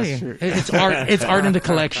can't tell you. It's art. It's art in the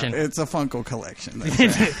collection. It's a Funko collection.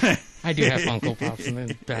 I do have Funko Pops in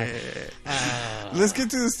the back. Let's get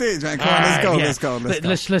to the stage, man. Come on, let's go.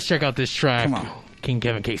 Let's check out this track. Come on. King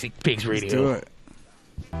Kevin Casey, Pigs Radio. Let's do it.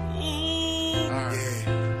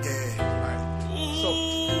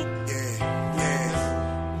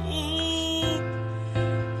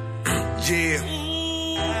 Yeah.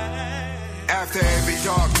 After every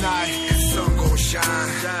dark night, sun gon' shine.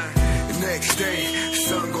 The next day,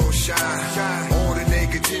 sun gon' shine. All the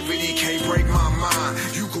negativity can't break my mind.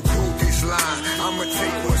 You could quote this line, I'ma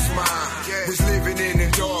take what's mine. Was living in the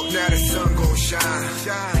dark, now the sun gon'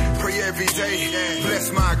 shine. Pray every day,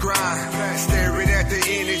 bless my grind. Staring at the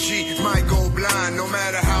energy, might go blind. No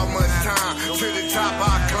matter how much time, to the top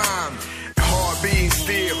I climb. Heart being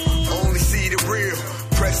still, see the real.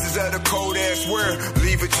 Pressures of the cold ass world,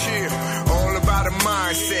 leave a chill. All about a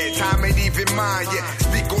mindset, time ain't even mine yet.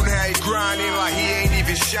 Speak on how he grinding like he ain't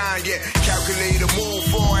even shine yet. Calculate a move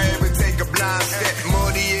for I ever take a blind step.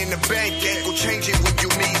 Money in the bank, ain't gon' change it when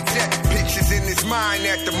you need that. Pictures in his mind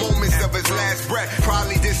at the moments of his last breath.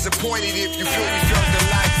 Probably disappointed if you feel he felt the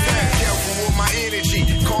like that. Careful with my energy,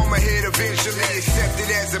 calm my head eventually. Accept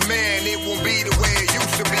it as a man, it won't be the way it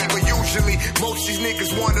used to be. But usually, most these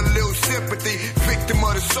niggas want a little sympathy. Victim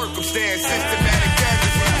of the circumstance, systematic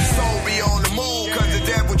casualty. Soul be on the move, cause the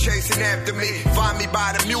devil chasing after me. Find me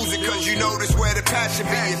by the music, cause you know this where the passion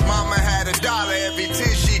be. His mama had $1 every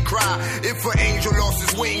tear she cry. If an angel lost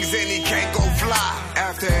his wings, then he can't go fly.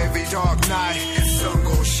 After every dark night, sun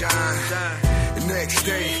gon' shine. The next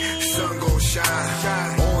day, sun gon'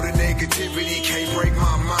 shine. All the negativity can't break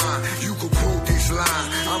my mind. You can quote this line,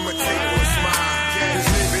 I'ma take what's mine. Just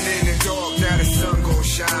living in the dark, now the sun gon'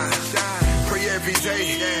 shine. Pray every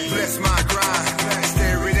day, bless my grind.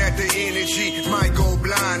 Staring at the energy, might go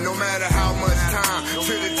blind. No matter how much time,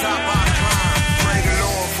 to the top I climb. Pray the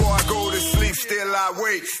Lord before I go to sleep, still I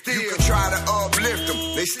wait. You can try to uplift them,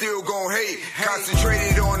 they still gon' hate.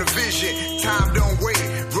 Concentrated on the vision, time don't wait.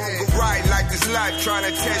 Wrong or right, like this life, trying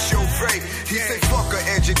to test your faith. He say fuck a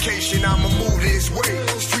education, I'ma move this way.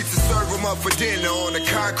 Streets will serve him up for dinner on the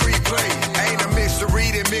concrete plate. Ain't a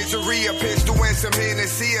mystery, the misery, a pistol and some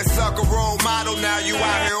Hennessy. A sucker role model, now you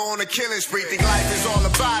out here on a killing spree. Think life is all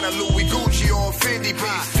about a Louis Gucci or Fendi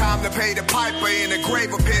piece. Time to pay the piper in a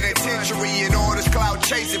grave of penitentiary. And all this cloud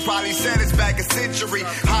chasing probably set us back a century.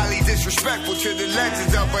 Highly disrespectful to the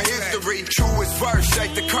legends of our history. Truest verse,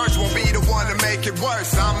 shake the curse, won't be the one to make it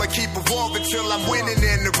worse. I'ma keep evolving till I'm winning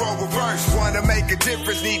in the role reverse. Wanna make a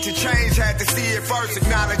difference, need to change, had to see it first.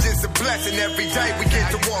 Acknowledge it's a blessing, every day we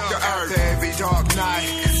get to walk the earth. After every dark night,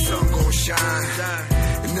 sun gon' shine.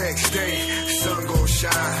 The next day, sun gon'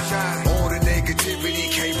 shine. All the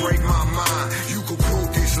negativity can't break my mind. You can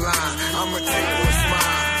quote this line, I'ma take what's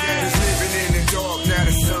mine. Just living in the dark, now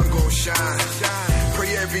the sun gon' shine.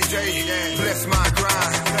 Pray every day, bless my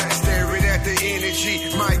grind. Staring at the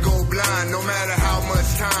energy, might go blind. No matter how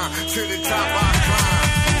much time, to the top I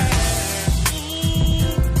climb.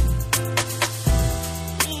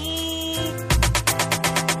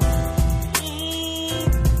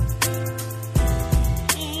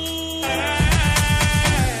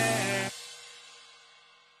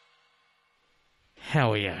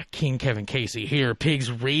 Hell yeah, King Kevin Casey here, Pigs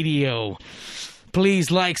Radio. Please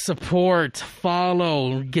like, support,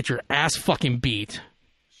 follow, get your ass fucking beat.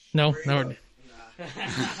 No? No.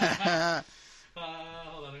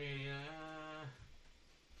 Hold on,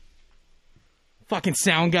 fucking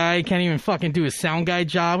sound guy can't even fucking do his sound guy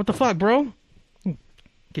job. What the fuck, bro?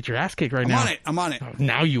 Get your ass kicked right now. I'm on it. Oh,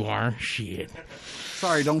 now you are. Shit.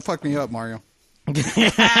 Sorry, don't fuck me up, Mario. We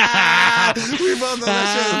both know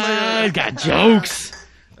that shit. Got jokes.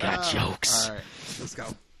 Jokes. All right, let's go.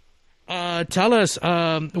 Tell us,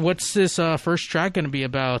 what's this first track going to be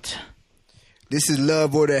about? This is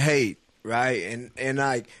Love or the Hate, right? And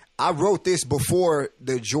like I wrote this before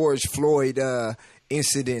the George Floyd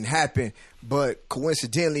incident happened, but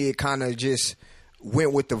coincidentally, it kind of just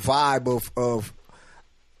went with the vibe of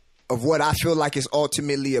what I feel like it's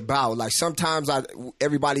ultimately about. Like sometimes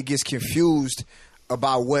everybody gets confused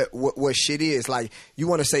about what shit is. Like you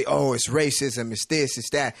want to say, oh, it's racism, it's this, it's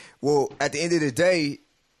that. Well, at the end of the day,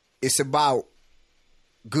 it's about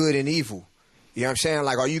good and evil. You know what I'm saying?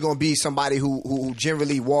 Like, are you going to be somebody who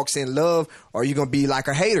generally walks in love, or are you going to be like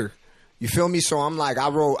a hater? You feel me? So I'm like, I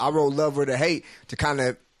wrote Love or the Hate to kind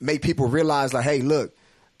of make people realize, like, hey, look,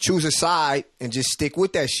 choose a side and just stick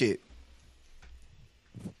with that shit.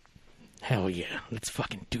 Hell yeah. Let's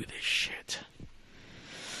fucking do this shit.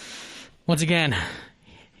 Once again,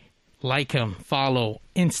 like him, follow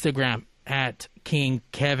Instagram at King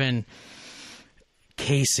Kevin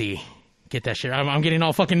Casey. Get that shit. I'm getting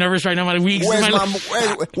all fucking nervous right now. My weeks. Where's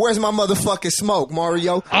my motherfucking smoke,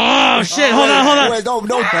 Mario? Oh shit! Hold on. Don't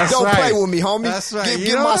play with me, homie. That's right.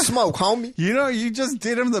 Give my smoke, homie. You know, you just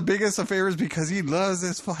did him the biggest of favors because he loves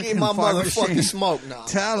this fucking. Give my motherfucking smoke now.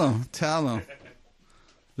 Tell him.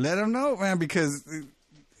 Let him know, man, because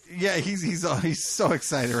yeah, he's so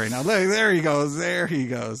excited right now. Look, there he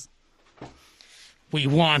goes. We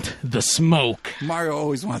want the smoke. Mario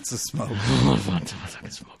always wants the smoke. I want the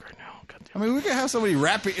fucking smoke right now. I mean, we could have somebody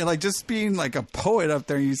rapping, like just being like a poet up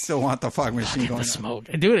there, and you still want the fog machine going. The smoke,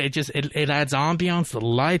 dude. It adds ambiance, the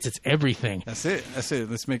lights, it's everything. That's it.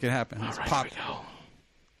 Let's make it happen. Let's pop. Here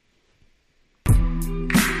we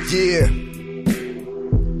go. Yeah.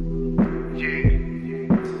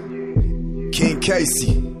 King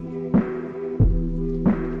Casey.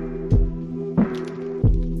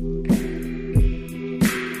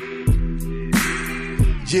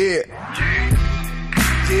 Yeah.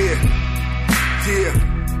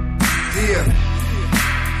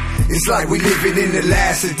 It's like we living in the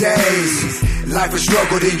last of days. Life a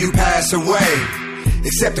struggle, then you pass away.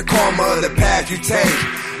 Accept the karma of the path you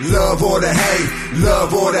take. Love or the hate,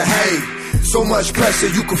 love or the hate. So much pressure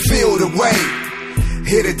you can feel the weight.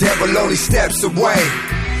 Hear the devil only steps away.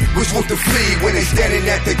 Which want to flee when they standing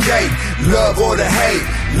at the gate. Love or the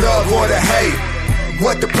hate, love or the hate.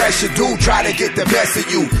 What the pressure do, try to get the best of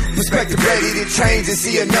you. Perspective ready to change and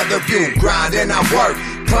see another view. Grind and I work,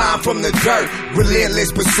 climb from the dirt.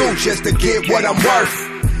 Relentless pursuit just to get what I'm worth.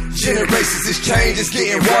 Generations is change, it's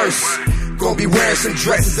getting worse. Gonna be wearing some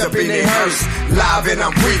dresses up in their hearse. Live and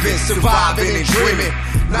I'm breathing, surviving and dreaming.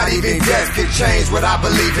 Not even death can change what I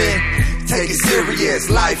believe in. Take it serious,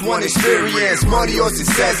 life one experience. Money or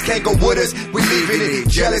success can't go with us, we leaving it.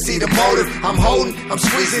 Jealousy the motive, I'm holding, I'm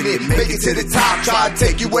squeezing it. Make it to the top, try to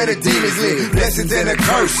take you where the demons live. Lessons in a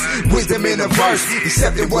curse, wisdom in a verse.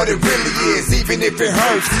 Accepting what it really is, even if it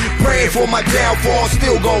hurts. Praying for my downfall,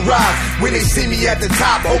 still gon' rise. When they see me at the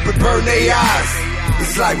top, hope it burn their eyes.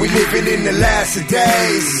 It's like we living in the last of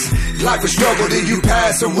days. Life a struggle, then you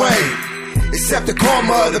pass away. Accept the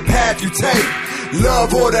karma of the path you take.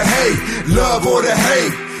 Love or the hate, love or the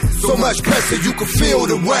hate. So much pressure you can feel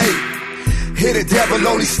the weight. Hear the devil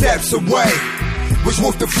only steps away. Which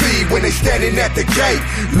wolf to feed when they standing at the gate.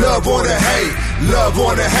 Love or the hate, love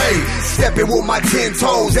or the hate. Stepping with my 10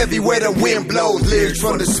 toes everywhere the wind blows. Lyrics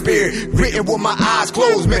from the spirit, written with my eyes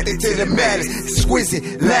closed. Method to the madness,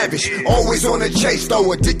 exquisite, lavish. Always on the chase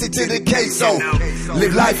though, addicted to the queso.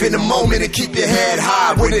 Live life in the moment and keep your head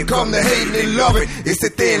high. When it come to hating and loving, it's the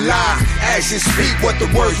thin line. Actions speak what the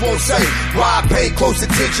words won't say. Why I pay close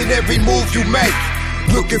attention every move you make.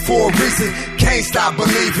 Looking for a reason, can't stop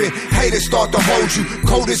believing. Haters start to hold you,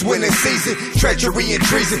 coldest winter season. Treachery and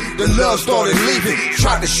treason, the love started leaving.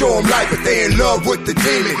 Tried to show them light, but they in love with the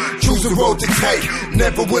demon. Choose a road to take,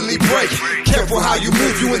 never will he break. Careful how you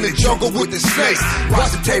move, you in the jungle with the snakes.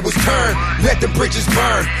 Watch the tables turn, let the bridges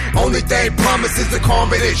burn. Only thing promised is the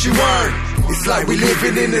karma that you earn. It's like we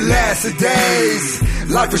living in the last of days.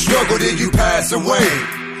 Life a struggle, then you pass away.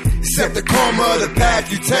 Accept the karma of the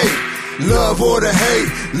path you take. Love or the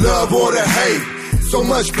hate, love or the hate. So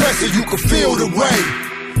much pressure you can feel the weight.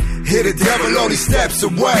 Hear the devil only steps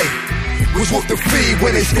away. Which wolf to feed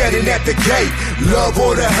when they standing at the gate. Love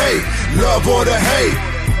or the hate, love or the hate.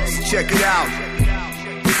 So check it out.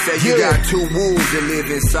 They say you got two wolves that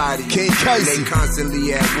live inside of you. King Casey. They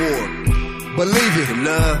constantly at war. Believe it. The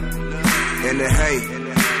love and the hate.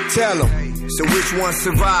 Tell them. So which one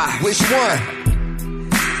survives? Which one?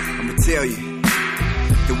 I'ma tell you.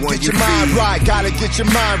 Get your mind right, gotta get your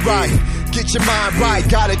mind right. Get your mind right,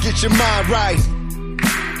 gotta get your mind right.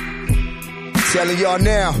 Telling y'all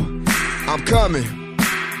now, I'm coming.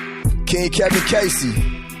 King Kevin Casey.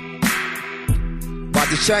 About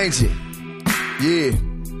to change it. Yeah.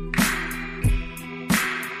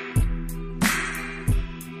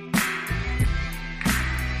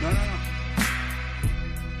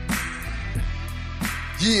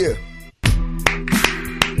 Yeah.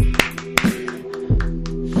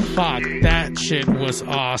 Fuck, that shit was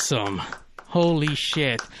awesome. Holy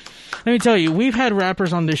shit. Let me tell you, we've had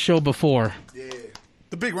rappers on this show before. Yeah.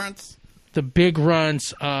 The big runs. The big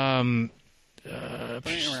runs,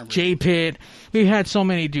 J-Pit. We've had so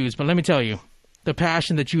many dudes, but let me tell you, the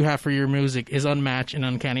passion that you have for your music is unmatched and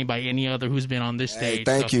uncanny by any other who's been on this stage. Hey,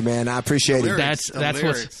 thank you, man. I appreciate it. That's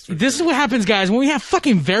what's. This is what happens, guys. When we have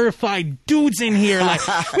fucking verified dudes in here, like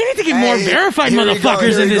we need to get more verified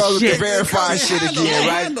motherfuckers in this shit. Verified shit again,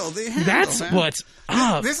 right? That's what's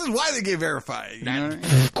up. This is why they get verified. You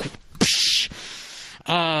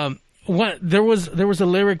know? What there was a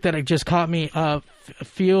lyric that just caught me.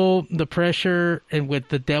 Feel the pressure and with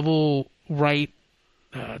the devil right.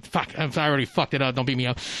 Fuck, I already fucked it up. Don't beat me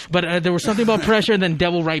up. But there was something about pressure and then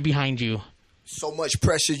devil right behind you. So much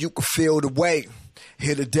pressure you can feel the weight.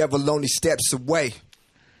 Hear the devil only steps away. You know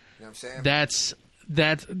what I'm saying?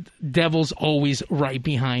 That devil's always right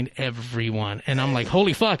behind everyone. And I'm like,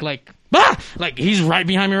 holy fuck, like he's right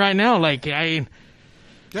behind me right now. Like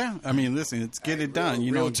Yeah, I mean, listen, it's get it done.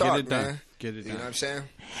 You know, talk, get it done. Man. Get it done. You know what I'm saying?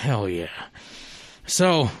 Hell yeah.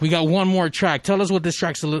 So we got one more track. Tell us what this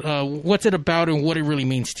track's what's it about and what it really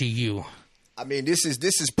means to you. I mean, this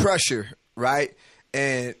is pressure, right?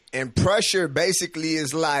 And pressure basically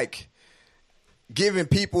is like giving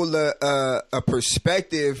people a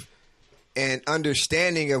perspective and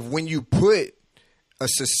understanding of when you put a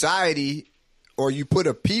society or you put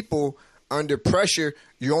a people under pressure,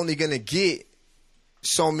 you're only going to get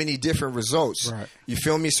so many different results. Right. You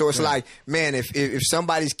feel me? So it's like, man, if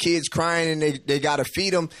somebody's kid's crying and they got to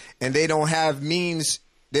feed them and they don't have means,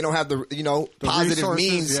 they don't have the positive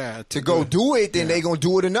means to go do it, then they gonna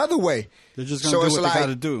do it another way. They're just gonna do what they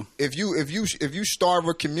gotta do. If you starve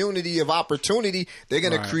a community of opportunity, they're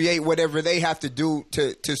gonna create whatever they have to do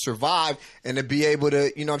to survive and to be able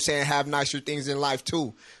to, you know what I'm saying, have nicer things in life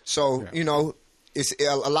too. So, you know, it's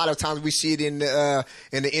a lot of times we see it in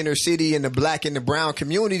the inner city, in the black and the brown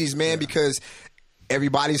communities, man, because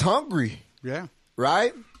everybody's hungry. Yeah.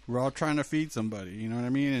 Right? We're all trying to feed somebody, you know what I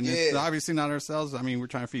mean? And it's obviously not ourselves. I mean, we're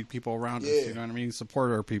trying to feed people around us, you know what I mean?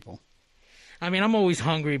 Support our people. I mean, I'm always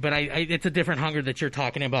hungry, but it's a different hunger that you're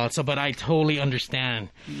talking about. So, but I totally understand,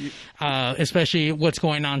 especially what's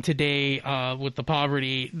going on today with the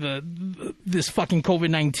poverty, this fucking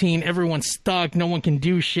COVID-19. Everyone's stuck. No one can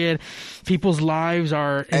do shit. People's lives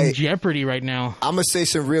are in jeopardy right now. I'm gonna say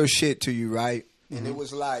some real shit to you, right? Mm-hmm. And it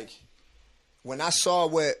was like, when I saw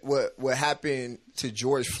what happened to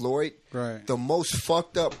George Floyd, the most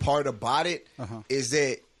fucked up part about it is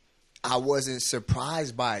that I wasn't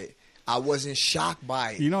surprised by it. I wasn't shocked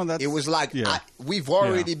by it. You know, it was like we've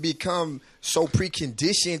already become so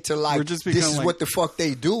preconditioned to like this is what the fuck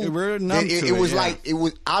they do. We're numb to it was like it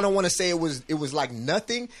was. I don't want to say it was like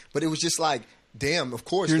nothing, but it was just like, damn. Of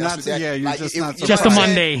course, you're that's not. What that, you're like, just not. Just a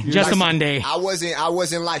Monday. Just a Monday. I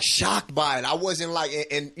wasn't like shocked by it. I wasn't like,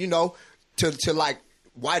 and you know, to like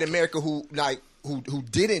white America who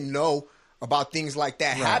didn't know about things like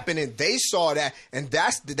that happening. They saw that, and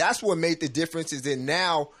that's what made the difference. Is that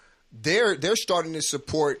now they're starting to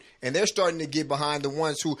support and they're starting to get behind the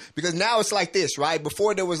ones who, because now it's like this, right?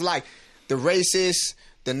 Before there was like the racists,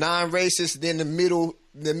 the non-racists, then the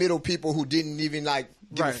middle people who didn't even like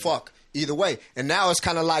give a fuck either way. And now it's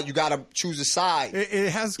kind of like you got to choose a side. It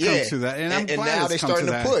has come to that, and I'm glad now they're starting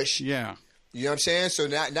to push. Yeah. You know what I'm saying? So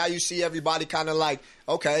now you see everybody kind of like,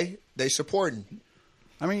 okay, they supporting.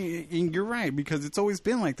 I mean, and you're right, because it's always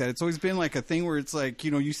been like that. It's always been like a thing where it's like,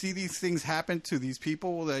 you know, you see these things happen to these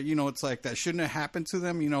people that, you know, it's like that shouldn't have happened to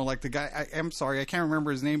them. You know, like the guy, I'm sorry, I can't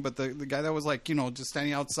remember his name, but the guy that was like, you know, just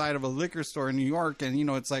standing outside of a liquor store in New York, and, you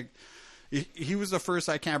know, it's like, he was the first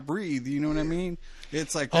I can't breathe. You know what I mean?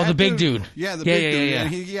 It's like, the big dude. Yeah, the big dude. Yeah.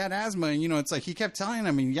 And he had asthma, and, you know, it's like he kept telling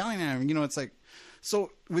him and yelling at him. You know, it's like,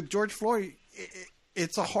 so with George Floyd,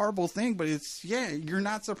 it's a horrible thing, but it's, you're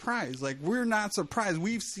not surprised. Like, we're not surprised.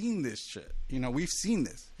 We've seen this shit. You know, we've seen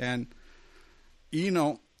this. And, you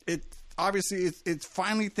know, obviously it's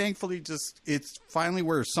finally, thankfully, it's finally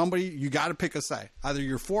where somebody, you got to pick a side. Either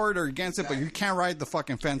you're for it or against it, but you can't ride the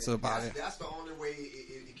fucking fence about it. That's the only way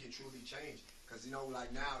it can truly change. Because, you know,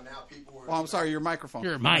 like now people are... Oh, I'm sorry, your microphone.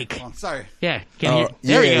 Your mic. Oh, sorry. Yeah. There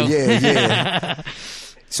we go. Yeah.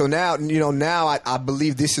 So now, you know, I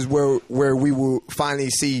believe this is where we will finally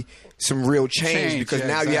see some real change because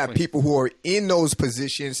now you have people who are in those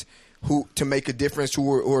positions who to make a difference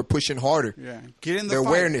who are pushing harder. Yeah, get in the fight.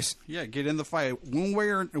 Awareness. Yeah, get in the fight one way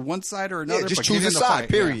or one side or another. Yeah, just choose a side.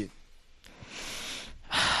 Period.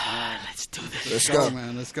 Let's do this. Let's go,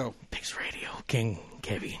 man. Let's go. Pigs Radio, King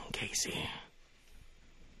Kevin Casey.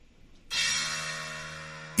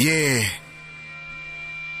 Yeah.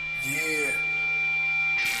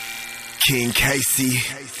 King Casey.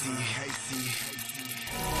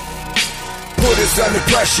 Put us under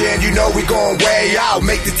pressure and you know we going way out.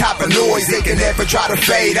 Make the type of noise they can never try to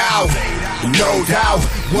fade out. No doubt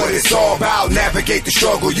what it's all about. Navigate the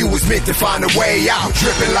struggle, you was meant to find a way out.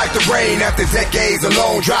 Dripping like the rain after decades of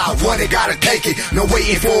long drought. One that gotta take it, no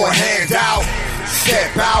waiting for a handout.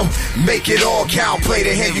 Step out, make it all count. Play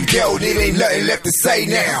the hand you dealt, it ain't nothing left to say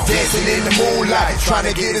now. Dancing in the moonlight, trying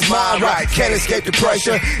to get his mind right. Can't escape the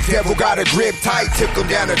pressure, devil got a grip tight. Took him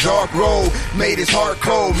down a dark road, made his heart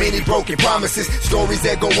cold. Many broken promises, stories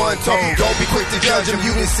that go untold. Don't be quick to judge him,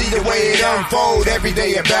 you didn't see the way it unfold. Every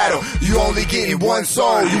day a battle, you only getting one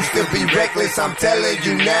soul. You still be reckless, I'm telling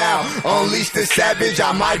you now. Unleash the savage,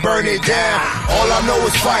 I might burn it down. All I know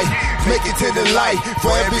is fight, make it to the light.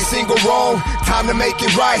 For every single wrong, time to make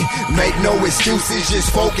it right. Make no excuses,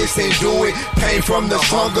 just focus and do it. Pain from the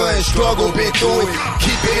hunger and struggle, been through it.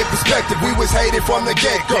 Keep it in perspective, we was hated from the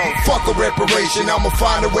get-go. Fuck a reparation, I'ma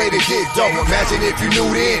find a way to get dough. Imagine if you knew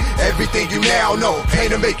then, everything you now know.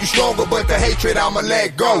 Pain to make you stronger, but the hatred I'ma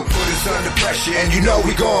let go. Put us under pressure, and you know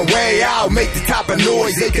we going way out. Make the type of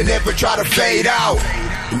noise they can never try to fade out.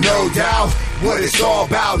 No doubt what it's all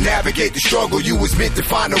about. Navigate the struggle, you was meant to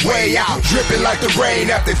find a way out. Dripping like the rain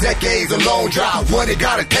after decades of long drought. One that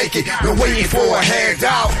gotta take it, no waiting for a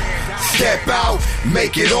handout. Step out,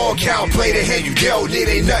 make it all count. Play the hand you dealt, it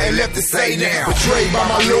ain't nothing left to say now. Betrayed by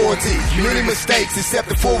my loyalty, many mistakes,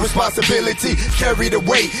 accepted full responsibility. Carried the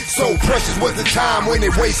weight, so precious was the time when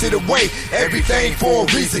it wasted away. Everything for a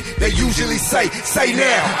reason, they usually say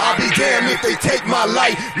now. I'll be damned if they take my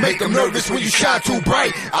light. Make them nervous when you shine too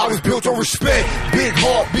bright. I was built on respect, big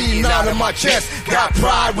heart beating out of my chest. Got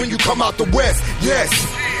pride when you come out the west, yes.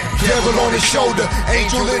 Devil on his shoulder,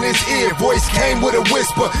 angel in his ear. Voice came with a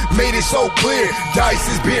whisper, made it so clear. Dice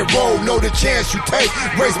is being rolled, know the chance you take.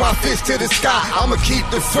 Raise my fist to the sky, I'ma keep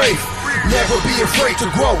the faith. Never be afraid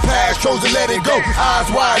to grow, past chose to let it go. Eyes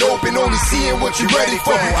wide open, only seeing what you're ready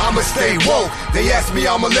for. I'ma stay woke, they ask me,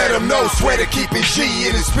 I'ma let them know. Swear to keep it G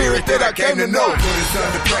in the spirit that I came to know. Put us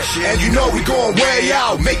under pressure, and you know we going way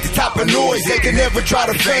out. Make the type of noise, they can never try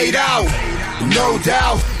to fade out. No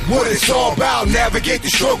doubt, what it's all about. Navigate the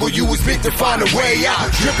struggle, you was meant to find a way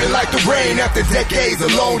out. Dripping like the rain after decades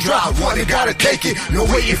of long drought. One that gotta take it, no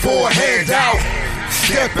waiting for a handout.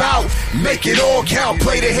 Step out, make it all count.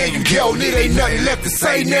 Play the hand you dealt, it ain't nothing left to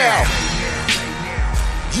say now.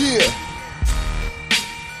 Yeah.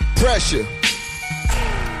 Pressure.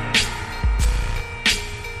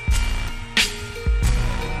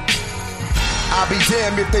 I'll be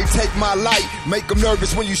damned if they take my light. Make them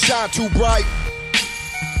nervous when you shine too bright.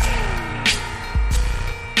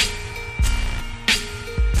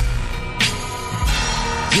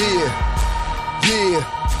 Yeah, yeah,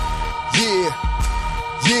 yeah.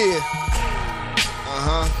 Yeah.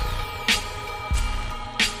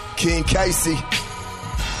 King Casey.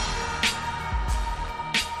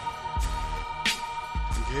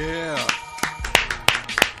 Yeah.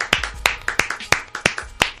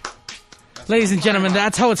 Ladies and gentlemen,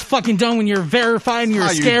 that's how it's fucking done when you're verified and you're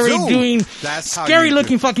scary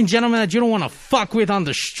looking fucking gentleman that you don't want to fuck with on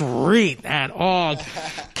the street at all.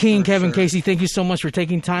 King Kevin Casey, thank you so much for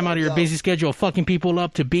taking time out of your busy schedule, fucking people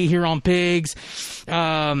up to be here on Pigs.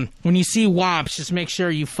 When you see Wops, just make sure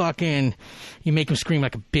you make him scream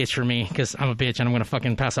like a bitch for me, because I'm a bitch and I'm going to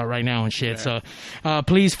fucking pass out right now and shit. Yeah. So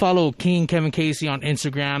please follow King Kevin Casey on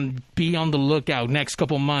Instagram. Be on the lookout. Next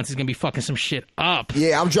couple months, he's going to be fucking some shit up.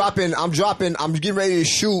 Yeah, I'm getting ready to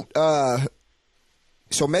shoot.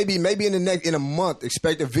 So maybe in a month,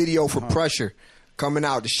 expect a video for Pressure coming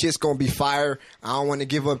out. The shit's gonna be fire. I don't want to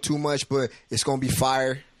give up too much, but it's gonna be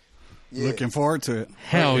fire. Yeah. Looking forward to it.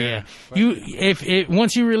 Hell yeah!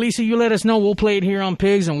 Once you release it, you let us know. We'll play it here on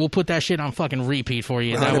Pigs, and we'll put that shit on fucking repeat for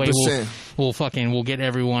you. 100%. That way, we'll get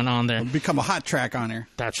everyone on there. It'll become a hot track on there.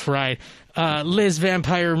 That's right. Liz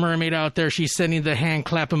Vampire Mermaid out there, she's sending the hand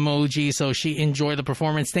clap emoji, so she enjoyed the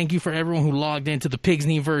performance. Thank you for everyone who logged into the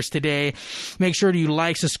Pigsniverse today. Make sure you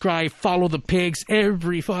like, subscribe, follow the Pigs.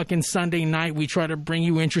 Every fucking Sunday night, we try to bring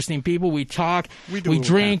you interesting people. We talk, we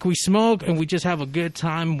drink, we smoke, and we just have a good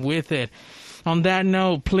time with it. On that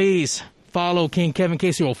note, please follow King Kevin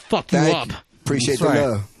Casey. Will fuck you up. Appreciate the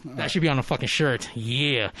love. That should be on a fucking shirt.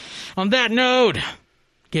 Yeah. On that note,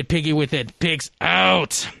 get piggy with it. Pigs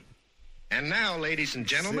out. And now, ladies and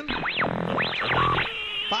gentlemen.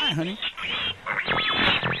 Bye, honey.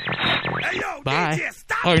 Hey, yo, bye. DJ,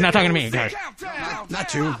 Oh, you're not talking to me, guys.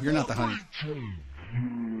 Not you. You're not the honey.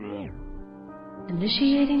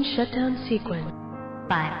 Initiating shutdown sequence.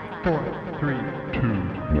 5, 4, 3, 2,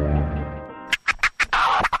 1.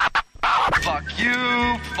 Fuck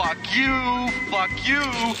you, fuck you, fuck you.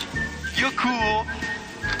 You're cool.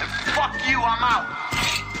 Fuck you, I'm out.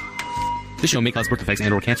 This show may cause birth defects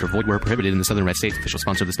and/or cancer. Void where prohibited in the Southern United States. Official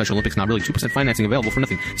sponsor of the Special Olympics. Not really. 2% financing available for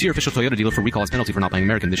nothing. See your official Toyota dealer for recall as penalty for not buying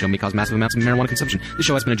American. This show may cause massive amounts of marijuana consumption. This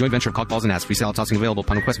show has been a joint venture of cockballs and ass. Free salad tossing available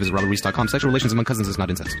upon request. Visit robertreese.com. Sexual relations among cousins is not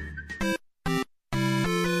incest.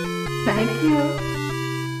 Thank you.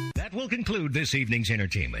 That will conclude this evening's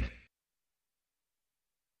entertainment.